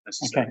children if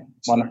necessary. Okay,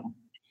 wonderful.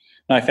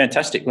 No,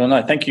 fantastic. Well,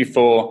 no, thank you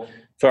for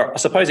I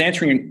suppose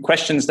answering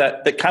questions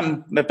that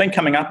have been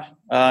coming up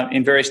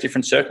in various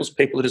different circles.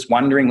 People are just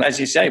wondering, as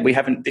you say,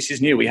 this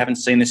is new, we haven't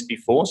seen this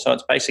before. So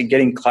it's basically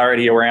getting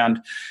clarity around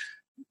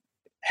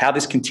how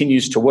this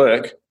continues to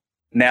work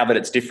now that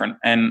it's different.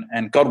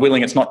 And God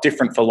willing, it's not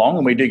different for long,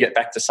 and we do get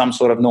back to some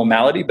sort of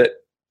normality. But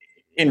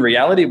in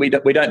reality, we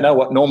don't know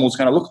what normal is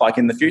going to look like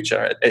in the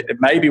future. It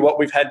may be what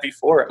we've had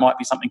before. It might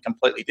be something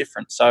completely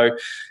different. So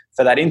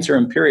for that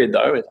interim period,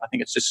 though, I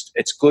think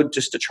it's good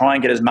just to try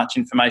and get as much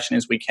information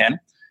as we can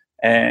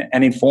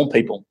and inform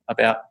people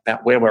about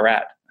where we're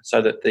at,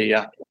 so that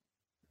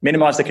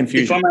minimise the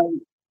confusion.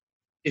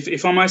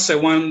 If I may say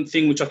one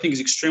thing which I think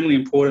is extremely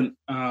important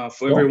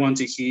for everyone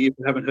to hear, if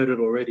you haven't heard it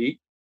already,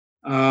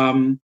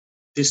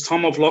 this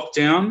time of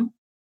lockdown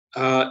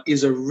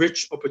is a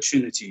rich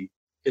opportunity.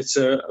 It's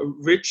a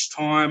rich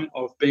time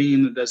of being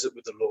in the desert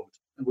with the Lord.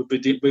 And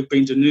we've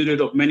been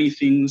denuded of many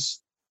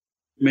things,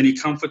 many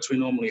comforts we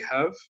normally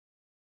have.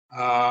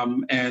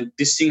 And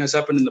this thing has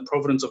happened in the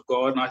providence of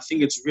God. And I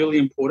think it's really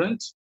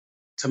important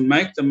to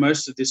make the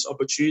most of this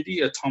opportunity,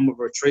 a time of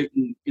retreat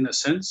in a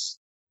sense,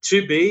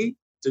 to be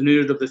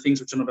denuded of the things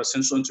which are not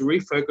essential and to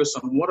refocus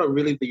on what are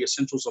really the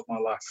essentials of my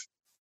life.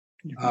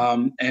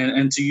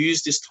 And to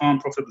use this time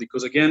profitably.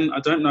 Because again,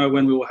 I don't know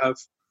when we will have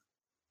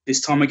this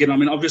time again.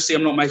 Obviously,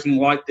 I'm not making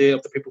light there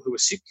of the people who are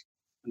sick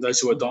and those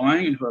who are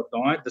dying and who have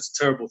died. That's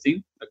a terrible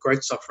thing, a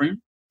great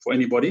suffering for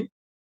anybody.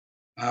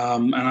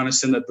 And I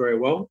understand that very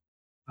well.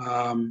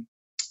 And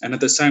at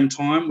the same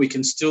time, we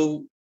can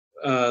still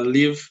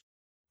live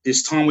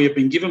this time we have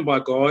been given by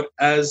God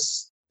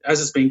as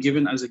it's been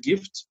given as a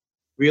gift,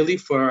 really,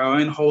 for our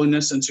own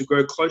holiness and to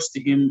grow close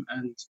to Him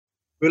and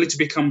really to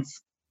be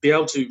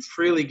able to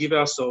freely give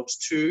ourselves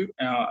to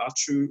our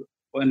true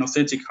and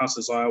authentic heart's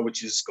desire,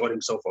 which is God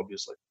Himself,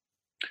 obviously.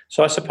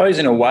 So I suppose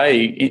in a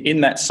way,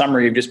 in that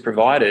summary you've just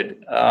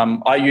provided,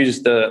 I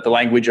use the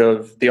language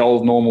of the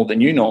old normal, the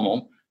new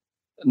normal.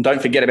 And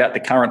don't forget about the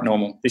current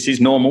normal. This is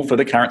normal for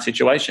the current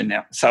situation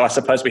now. So I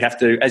suppose we have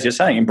to, as you're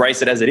saying,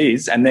 embrace it as it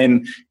is. And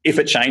then if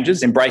it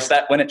changes, embrace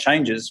that when it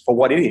changes for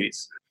what it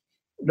is.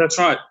 That's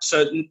right.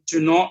 So do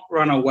not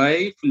run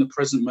away from the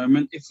present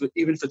moment,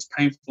 even if it's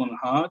painful and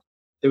hard.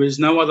 There is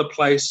no other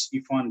place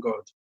you find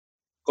God.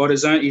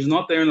 He's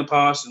not there in the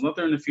past, He's not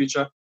there in the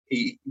future.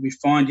 We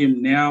find Him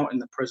now in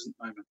the present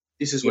moment.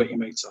 This is where He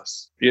meets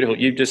us. Beautiful.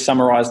 You've just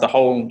summarised the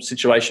whole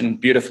situation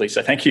beautifully.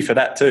 So thank you for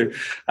that too.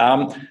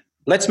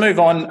 Let's move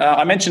on.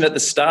 I mentioned at the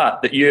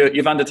start that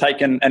you've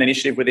undertaken an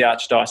initiative with the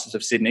Archdiocese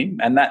of Sydney,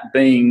 and that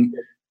being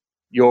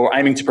you're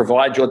aiming to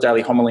provide your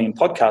daily homily in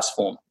podcast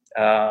form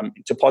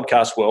to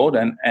podcast world.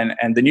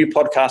 And the new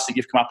podcast that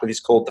you've come up with is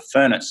called The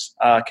Furnace.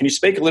 Can you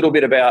speak a little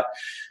bit about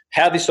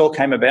how this all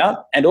came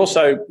about and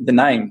also the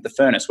name, The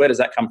Furnace? Where does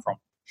that come from?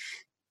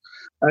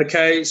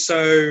 Okay,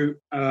 so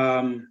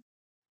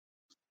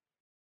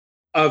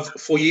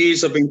For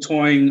years I've been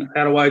toying,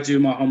 how do I do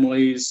my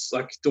homilies?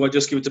 Like, do I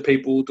just give it to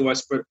people? Do I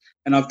spread?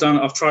 And I've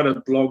tried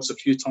to blogs a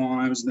few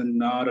times, and then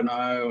no, I don't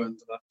know. And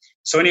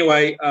so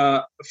anyway,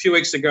 a few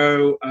weeks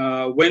ago,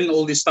 when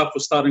all this stuff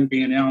was starting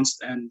being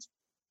announced, and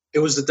it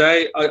was the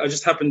day I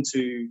just happened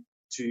to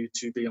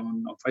be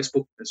on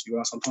Facebook, as you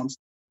are sometimes,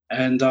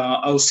 and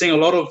I was seeing a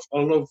lot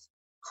of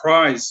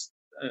cries,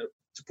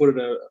 to put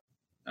it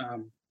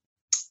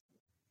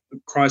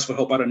cries for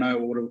help. I don't know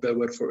what a better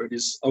word for it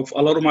is, of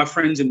a lot of my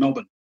friends in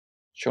Melbourne.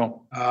 Sure.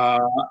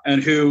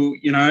 And who,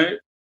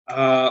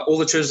 all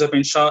the churches have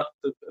been shut.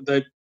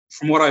 They,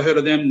 from what I heard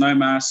of them, no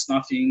mass,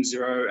 nothing,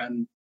 zero.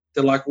 And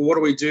they're like, well, what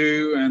do we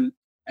do?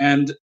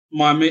 And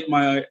my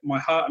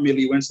heart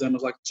immediately went to them. I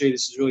was like, gee,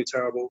 this is really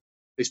terrible.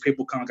 These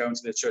people can't go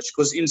into their church.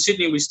 Because in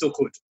Sydney, we still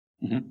could.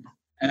 Mm-hmm.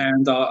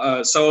 And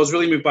so I was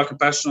really moved by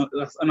compassion.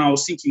 And I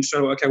was thinking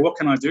straight away, okay, what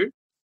can I do?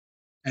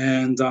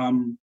 And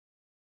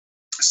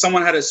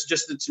someone had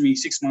suggested it to me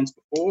 6 months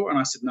before. And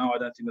I said, no, I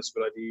don't think that's a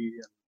good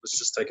idea. Let's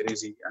just take it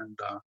easy. And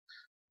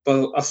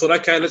but I thought,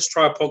 okay, let's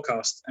try a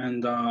podcast.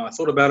 And I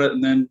thought about it,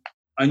 and then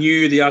I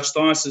knew the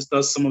Archdiocese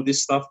does some of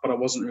this stuff, but I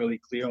wasn't really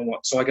clear on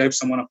what. So I gave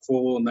someone a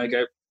call, and they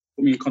put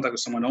me in contact with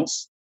someone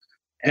else.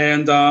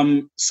 And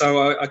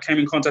so I came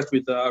in contact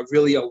with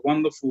really a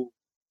wonderful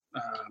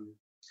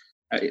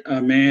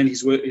a man.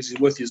 He's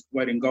worth his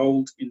weight in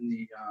gold in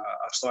the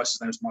Archdiocese.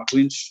 His name is Mike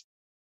Lynch,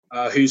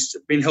 who's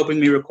been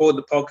helping me record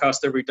the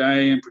podcast every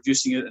day and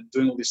producing it and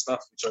doing all this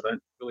stuff, which I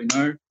don't really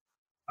know.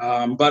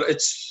 But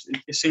it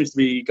seems to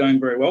be going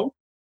very well.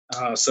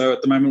 So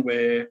at the moment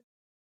we're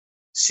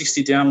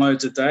 60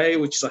 downloads a day,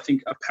 which is, I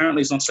think,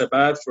 apparently is not so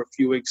bad for a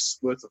few weeks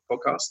worth of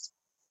podcast.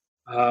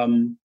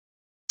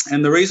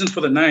 And the reason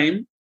for the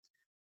name,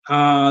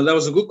 that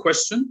was a good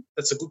question.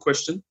 That's a good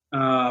question.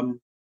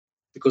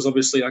 Because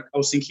obviously I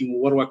was thinking,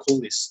 well, what do I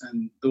call this?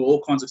 And there were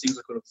all kinds of things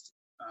I could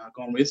have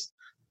gone with.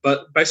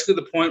 But basically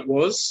the point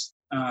was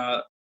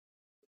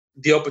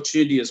the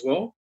opportunity as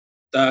well,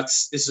 that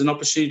this is an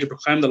opportunity to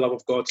proclaim the love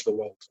of God to the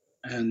world,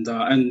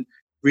 and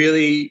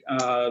really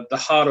the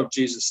heart of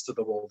Jesus to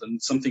the world,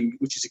 and something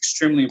which is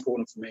extremely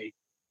important for me,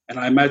 and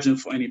I imagine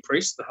for any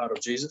priest, the heart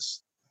of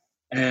Jesus.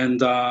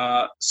 And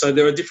so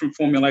there are different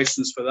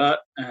formulations for that.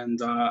 And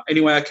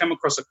anyway, I came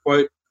across a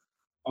quote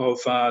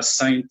of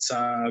Saint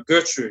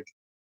Gertrude,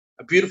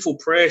 a beautiful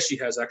prayer she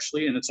has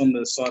actually, and it's on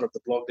the side of the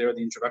blog there at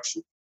the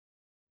introduction,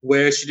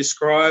 where she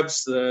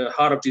describes the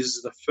heart of Jesus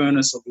as the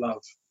furnace of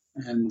love.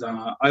 And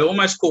I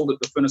almost called it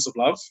the furnace of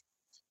love,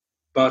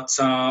 but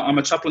I'm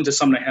a chaplain to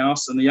Sumner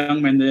House, and the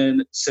young man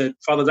then said,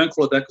 Father, don't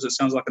call it that because it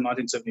sounds like a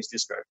 1970s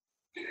disco.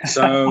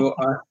 So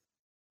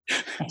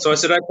I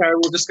said, okay,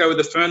 we'll just go with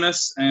the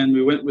furnace, and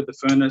we went with the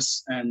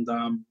furnace, and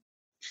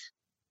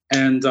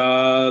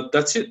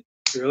that's it,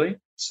 really.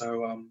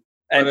 So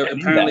and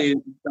apparently,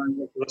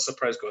 let's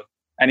praise God.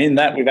 And in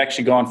that, we've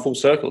actually gone full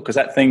circle, because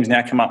that theme's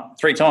now come up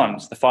 3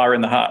 times, the fire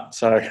in the heart.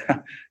 So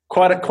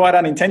quite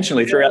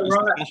unintentionally throughout this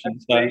discussion.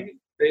 So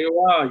there you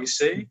are, you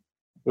see. It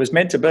was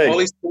meant to be.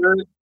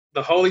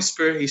 The Holy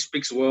Spirit, he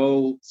speaks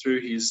well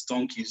through his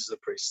donkeys, the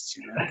priests,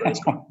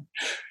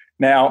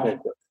 Now,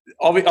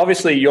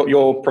 obviously,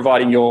 you're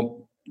providing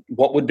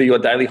what would be your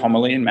daily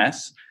homily in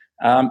Mass.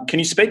 Can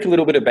you speak a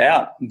little bit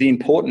about the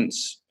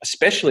importance,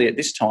 especially at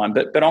this time,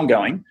 but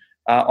ongoing,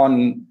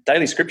 on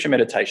daily scripture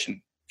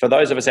meditation? For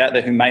those of us out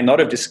there who may not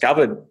have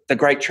discovered the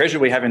great treasure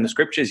we have in the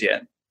scriptures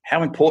yet,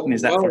 how important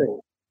is that for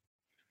you?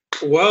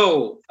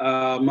 Well,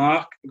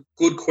 Mark,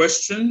 good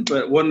question,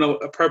 but what an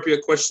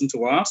appropriate question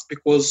to ask,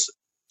 because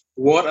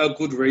what a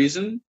good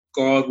reason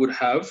God would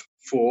have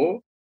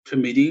for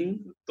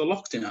permitting the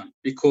lockdown,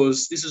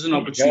 because this is an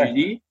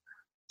opportunity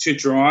to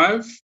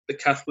drive the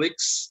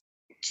Catholics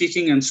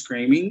kicking and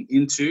screaming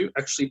into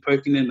actually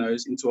poking their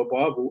nose into a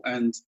Bible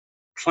and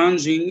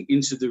plunging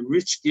into the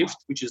rich gift,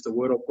 which is the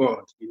Word of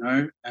God,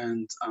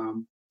 and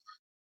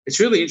it's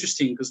really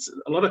interesting because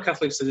a lot of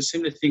Catholics, they just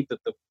seem to think that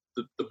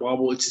the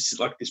Bible is just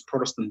like this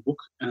Protestant book,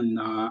 and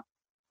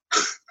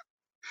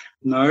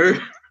no.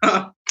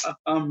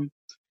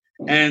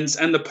 And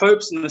the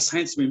popes and the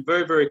saints have been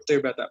very, very clear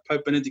about that.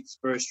 Pope Benedict is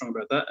very strong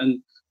about that,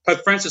 and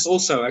Pope Francis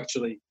also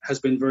actually has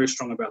been very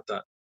strong about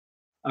that.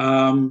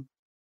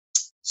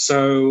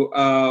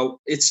 So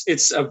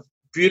it's a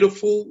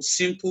beautiful,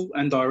 simple,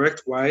 and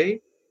direct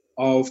way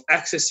of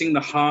accessing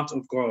the heart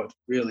of God,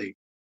 really.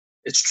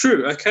 It's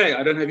true. Okay,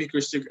 I don't have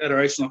Eucharistic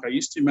adoration like I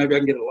used to. Maybe I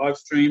can get a live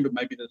stream, but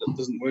maybe that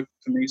doesn't work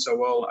for me so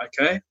well.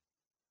 Okay.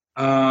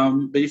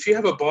 But if you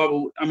have a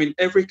Bible, I mean,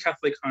 every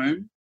Catholic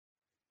home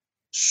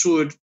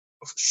should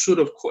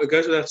of course, it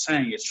goes without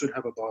saying, it should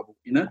have a Bible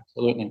in it.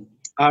 Absolutely.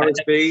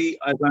 RSV,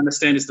 as I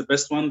understand, is the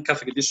best one,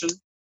 Catholic edition.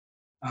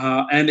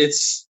 And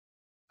it's,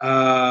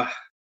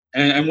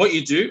 and what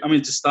you do, I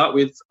mean, to start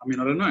with, I mean,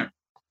 I don't know,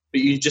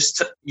 but you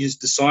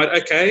decide,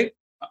 okay,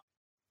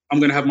 I'm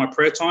going to have my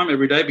prayer time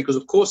every day, because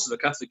of course, as a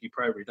Catholic, you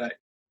pray every day,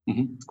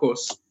 of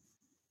course,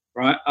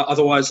 right?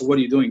 Otherwise, what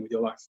are you doing with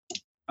your life?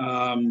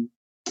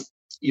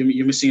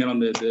 You're missing out on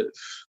the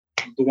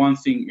one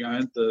thing,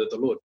 the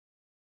Lord.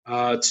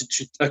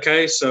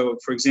 Okay, so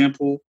for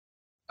example,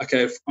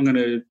 okay, if I'm going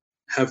to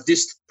have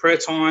this prayer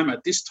time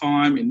at this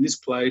time in this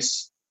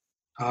place,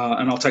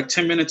 and I'll take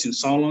 10 minutes in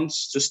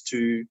silence just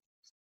to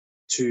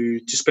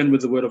spend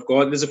with the Word of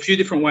God. There's a few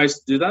different ways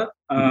to do that.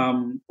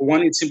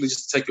 One is simply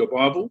just to take your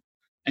Bible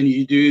and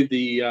you do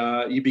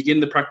you begin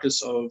the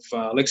practice of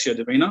Lectio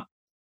Divina.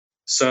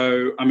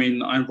 So, I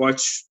mean, I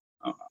invite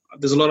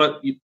there's a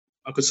lot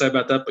I could say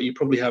about that, but you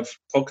probably have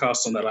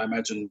podcasts on that, I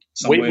imagine,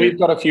 somewhere. We've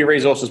got a few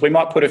resources. We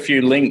might put a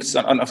few links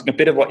on a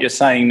bit of what you're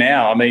saying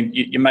now. I mean,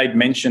 you made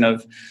mention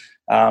of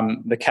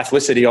the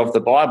Catholicity of the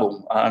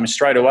Bible.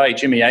 Straight away,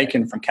 Jimmy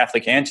Aiken from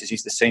Catholic Answers,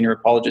 he's the senior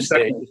apologist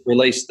there, he's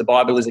released The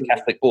Bible is a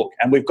Catholic Book,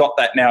 and we've got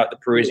that now at the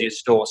Perusia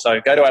store. So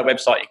go to our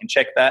website, you can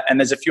check that, and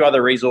there's a few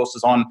other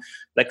resources on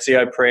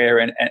Lectio prayer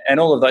and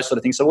all of those sort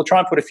of things. So we'll try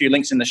and put a few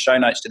links in the show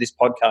notes to this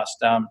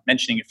podcast,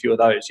 mentioning a few of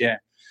those, yeah.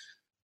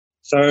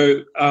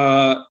 So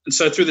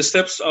through the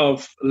steps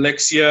of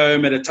Lectio,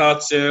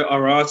 Meditatio,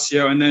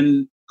 Oratio, and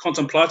then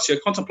Contemplatio.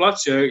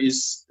 Contemplatio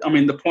is, I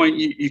mean, the point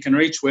you can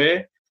reach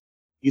where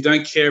you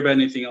don't care about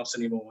anything else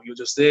anymore. You're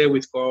just there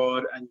with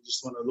God, and you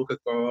just want to look at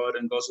God,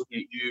 and God's looking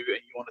at you, and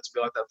you want it to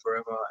be like that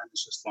forever, and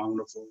it's just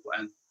wonderful.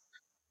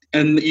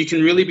 And you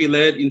can really be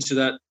led into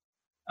that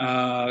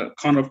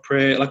kind of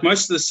prayer. Like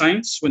most of the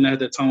saints, when they had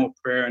their time of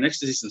prayer and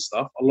ecstasies and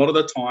stuff, a lot of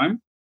the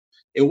time,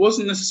 it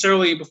wasn't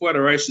necessarily before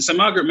adoration. So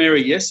Margaret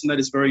Mary, yes, and that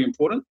is very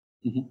important,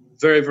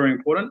 very, very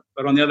important.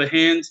 But on the other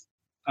hand,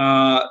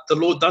 the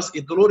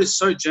Lord is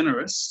so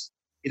generous.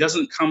 He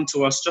doesn't come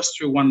to us just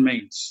through one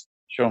means.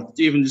 Sure.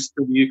 Even just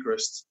through the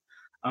Eucharist,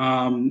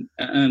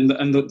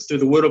 through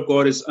the Word of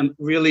God is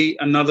really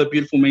another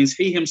beautiful means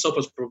He Himself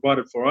has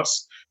provided for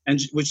us,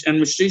 and which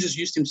Jesus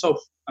used Himself.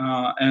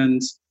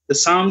 And the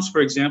Psalms,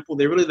 for example,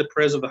 they're really the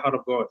prayers of the heart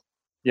of God.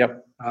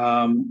 Yep.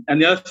 And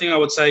the other thing I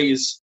would say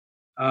is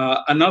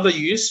another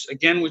use,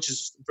 again, which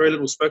is very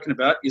little spoken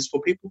about, is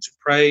for people to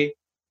pray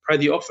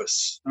the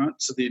office. Right?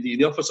 So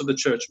the office of the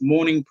church: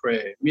 morning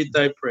prayer,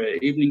 midday prayer,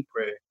 evening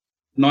prayer,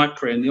 night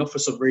prayer, and the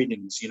office of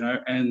readings.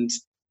 And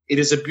it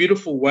is a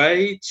beautiful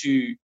way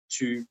to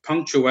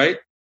punctuate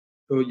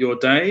your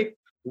day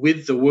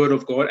with the Word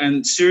of God.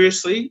 And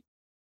seriously,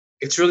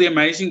 it's really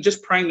amazing.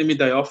 Just praying the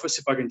midday office,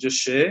 if I can just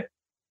share,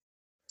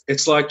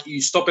 it's like you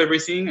stop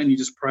everything and you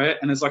just pray it,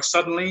 and it's like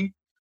suddenly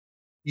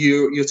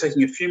you're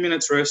taking a few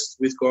minutes rest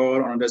with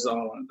God on a desert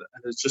island,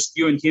 and it's just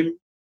you and Him.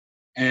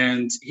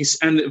 And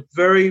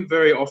very,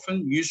 very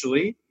often,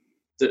 usually,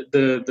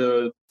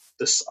 the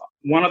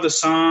one of the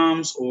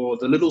Psalms or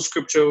the little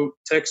scripture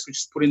text which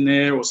is put in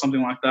there or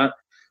something like that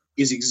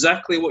is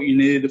exactly what you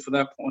needed for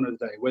that point of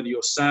the day, whether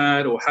you're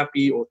sad or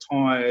happy or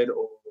tired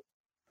or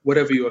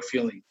whatever you are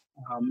feeling.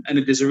 And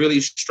it is a really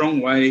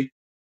strong way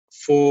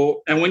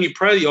and when you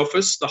pray the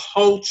office, the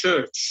whole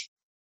church,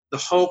 the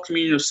whole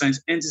communion of saints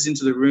enters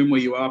into the room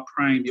where you are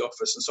praying the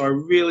office. And so I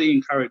really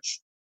encourage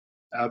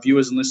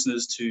viewers and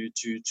listeners to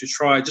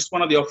try just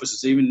one of the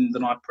offices, even the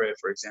night prayer,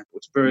 for example.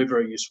 It's very,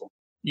 very useful.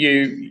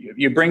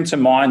 You bring to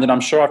mind, and I'm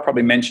sure I've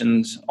probably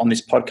mentioned on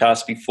this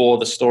podcast before,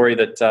 the story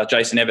that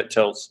Jason Evett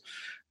tells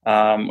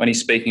when he's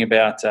speaking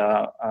about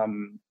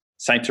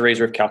St.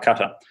 Teresa of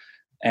Calcutta.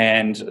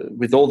 And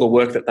with all the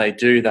work that they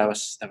do, they were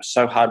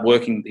so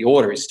hardworking. The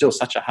order is still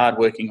such a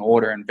hardworking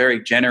order and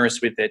very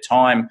generous with their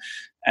time.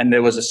 And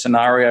there was a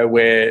scenario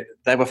where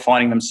they were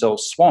finding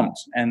themselves swamped,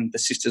 and the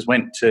sisters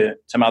went to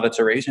Mother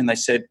Teresa and they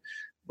said,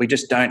 "We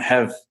just don't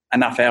have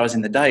enough hours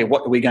in the day.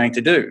 What are we going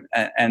to do?"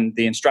 And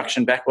the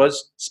instruction back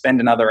was, spend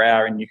another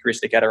hour in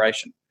Eucharistic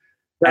adoration.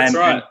 That's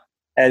right. And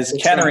as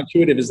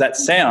counterintuitive as that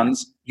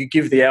sounds, you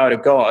give the hour to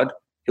God,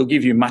 He'll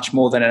give you much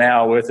more than an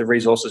hour worth of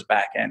resources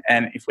back.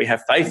 And if we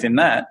have faith in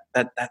that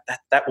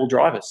will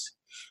drive us.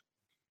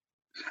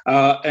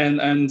 I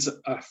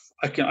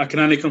can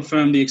only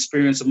confirm the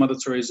experience of Mother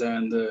Teresa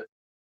and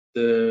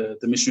the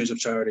missionaries of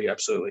charity.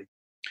 Absolutely,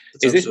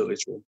 it's absolutely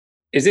true.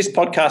 Is this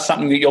podcast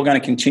something that you're going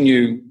to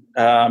continue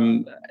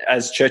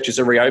as churches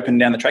are reopened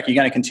down the track? Are you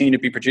going to continue to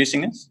be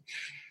producing this?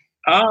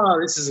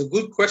 This is a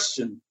good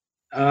question.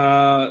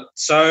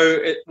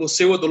 We'll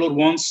see what the Lord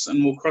wants,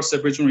 and we'll cross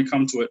that bridge when we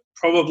come to it.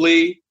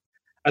 Probably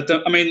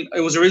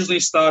it was originally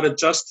started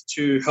just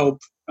to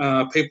help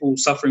people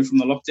suffering from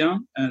the lockdown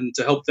and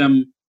to help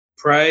them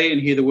pray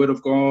and hear the Word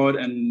of God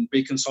and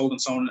be consoled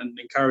and so on and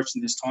encouraged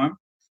in this time.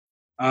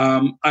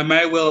 I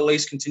may well at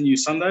least continue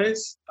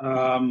Sundays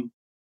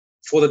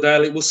for the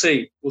daily. We'll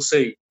see.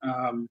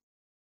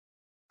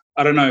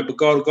 I don't know, but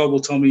God will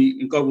tell me,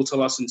 and God will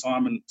tell us in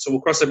time, and so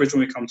we'll cross that bridge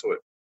when we come to it.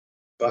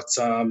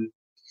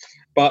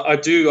 But I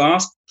do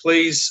ask,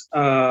 please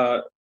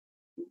have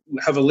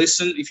a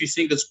listen. If you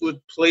think it's good,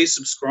 please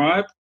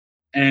subscribe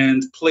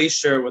and please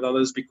share it with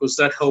others, because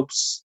that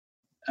helps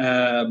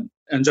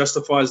and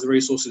justifies the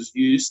resources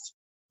used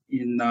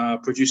in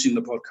producing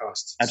the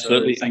podcast.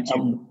 Absolutely. So, thank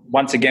you.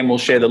 Once again, we'll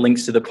share the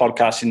links to the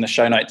podcast in the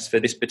show notes for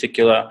this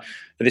particular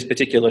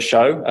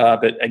show.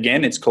 But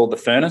again, it's called The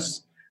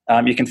Furnace.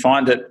 You can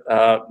find it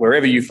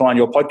wherever you find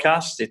your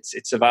podcasts.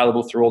 It's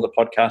available through all the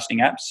podcasting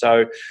apps.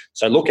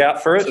 So look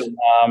out for it,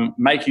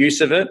 make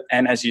use of it,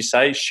 and as you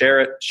say,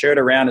 share it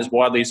around as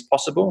widely as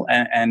possible.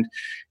 And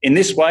in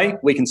this way,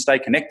 we can stay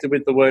connected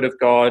with the Word of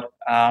God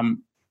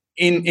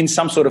in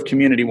some sort of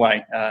community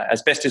way,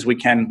 as best as we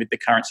can with the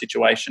current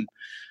situation.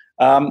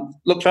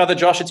 Look, Father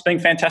Josh, it's been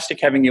fantastic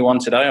having you on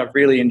today. I've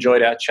really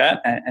enjoyed our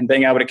chat and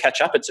being able to catch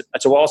up.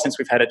 It's a while since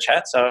we've had a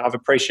chat, so I've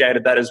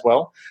appreciated that as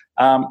well.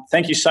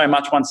 Thank you so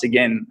much once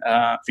again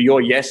for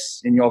your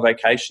yes in your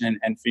vocation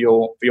and for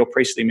your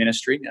priestly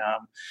ministry.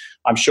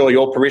 I'm sure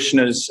your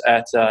parishioners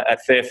at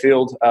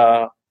Fairfield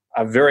are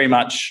very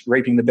much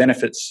reaping the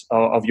benefits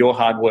of your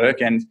hard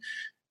work, and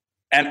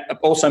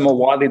also more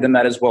widely than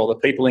that as well, the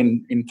people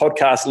in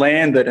podcast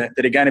land that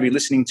are going to be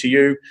listening to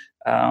you.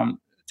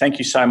 Thank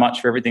you so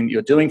much for everything that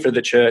you're doing for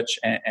the church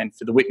and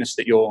for the witness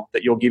that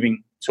you're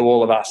giving to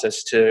all of us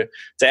as to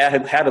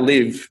how to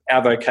live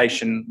our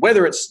vocation,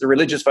 whether it's the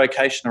religious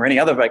vocation or any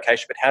other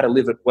vocation, but how to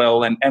live it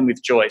well and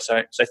with joy.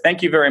 So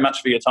thank you very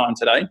much for your time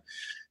today.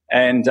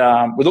 And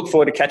we look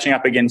forward to catching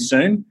up again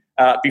soon.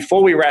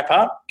 Before we wrap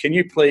up, can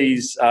you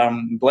please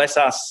bless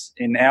us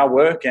in our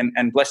work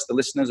and bless the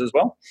listeners as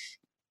well?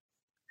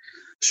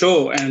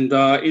 Sure, and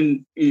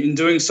in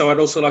doing so, I'd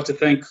also like to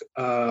thank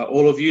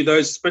all of you,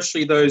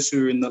 especially those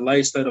who are in the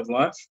lay state of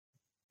life,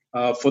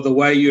 for the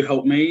way you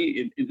help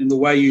me, in the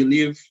way you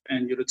live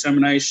and your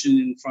determination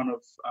in front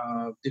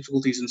of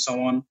difficulties and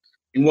so on,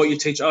 in what you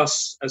teach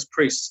us as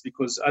priests,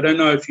 because I don't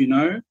know if you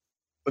know,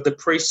 but the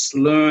priests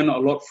learn a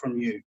lot from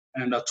you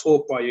and are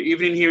taught by you.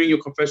 Even in hearing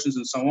your confessions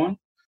and so on,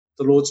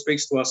 the Lord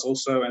speaks to us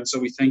also, and so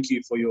we thank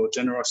you for your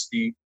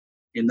generosity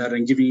in that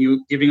and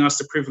giving us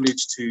the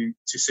privilege to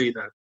see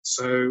that.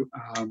 So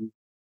the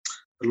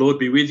Lord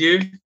be with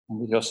you. And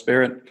with your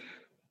spirit.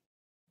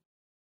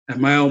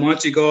 And may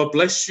Almighty God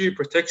bless you,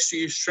 protect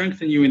you,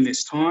 strengthen you in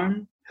this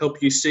time,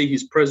 help you see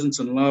his presence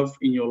and love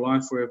in your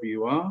life wherever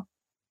you are,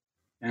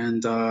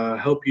 and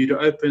help you to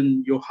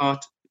open your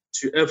heart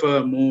to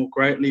ever more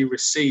greatly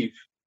receive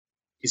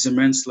his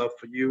immense love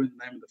for you, in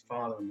the name of the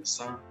Father and the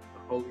Son and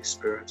the Holy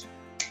Spirit.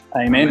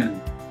 Amen.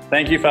 Amen.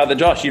 Thank you, Father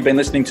Josh. You've been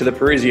listening to the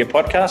Parousia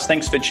podcast.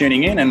 Thanks for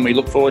tuning in, and we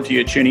look forward to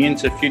you tuning in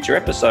to future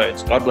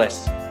episodes. God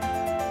bless.